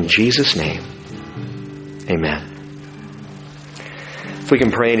 In Jesus' name, amen. If we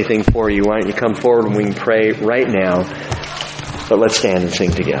can pray anything for you, why don't you come forward and we can pray right now. But let's stand and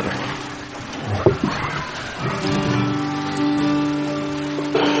sing together.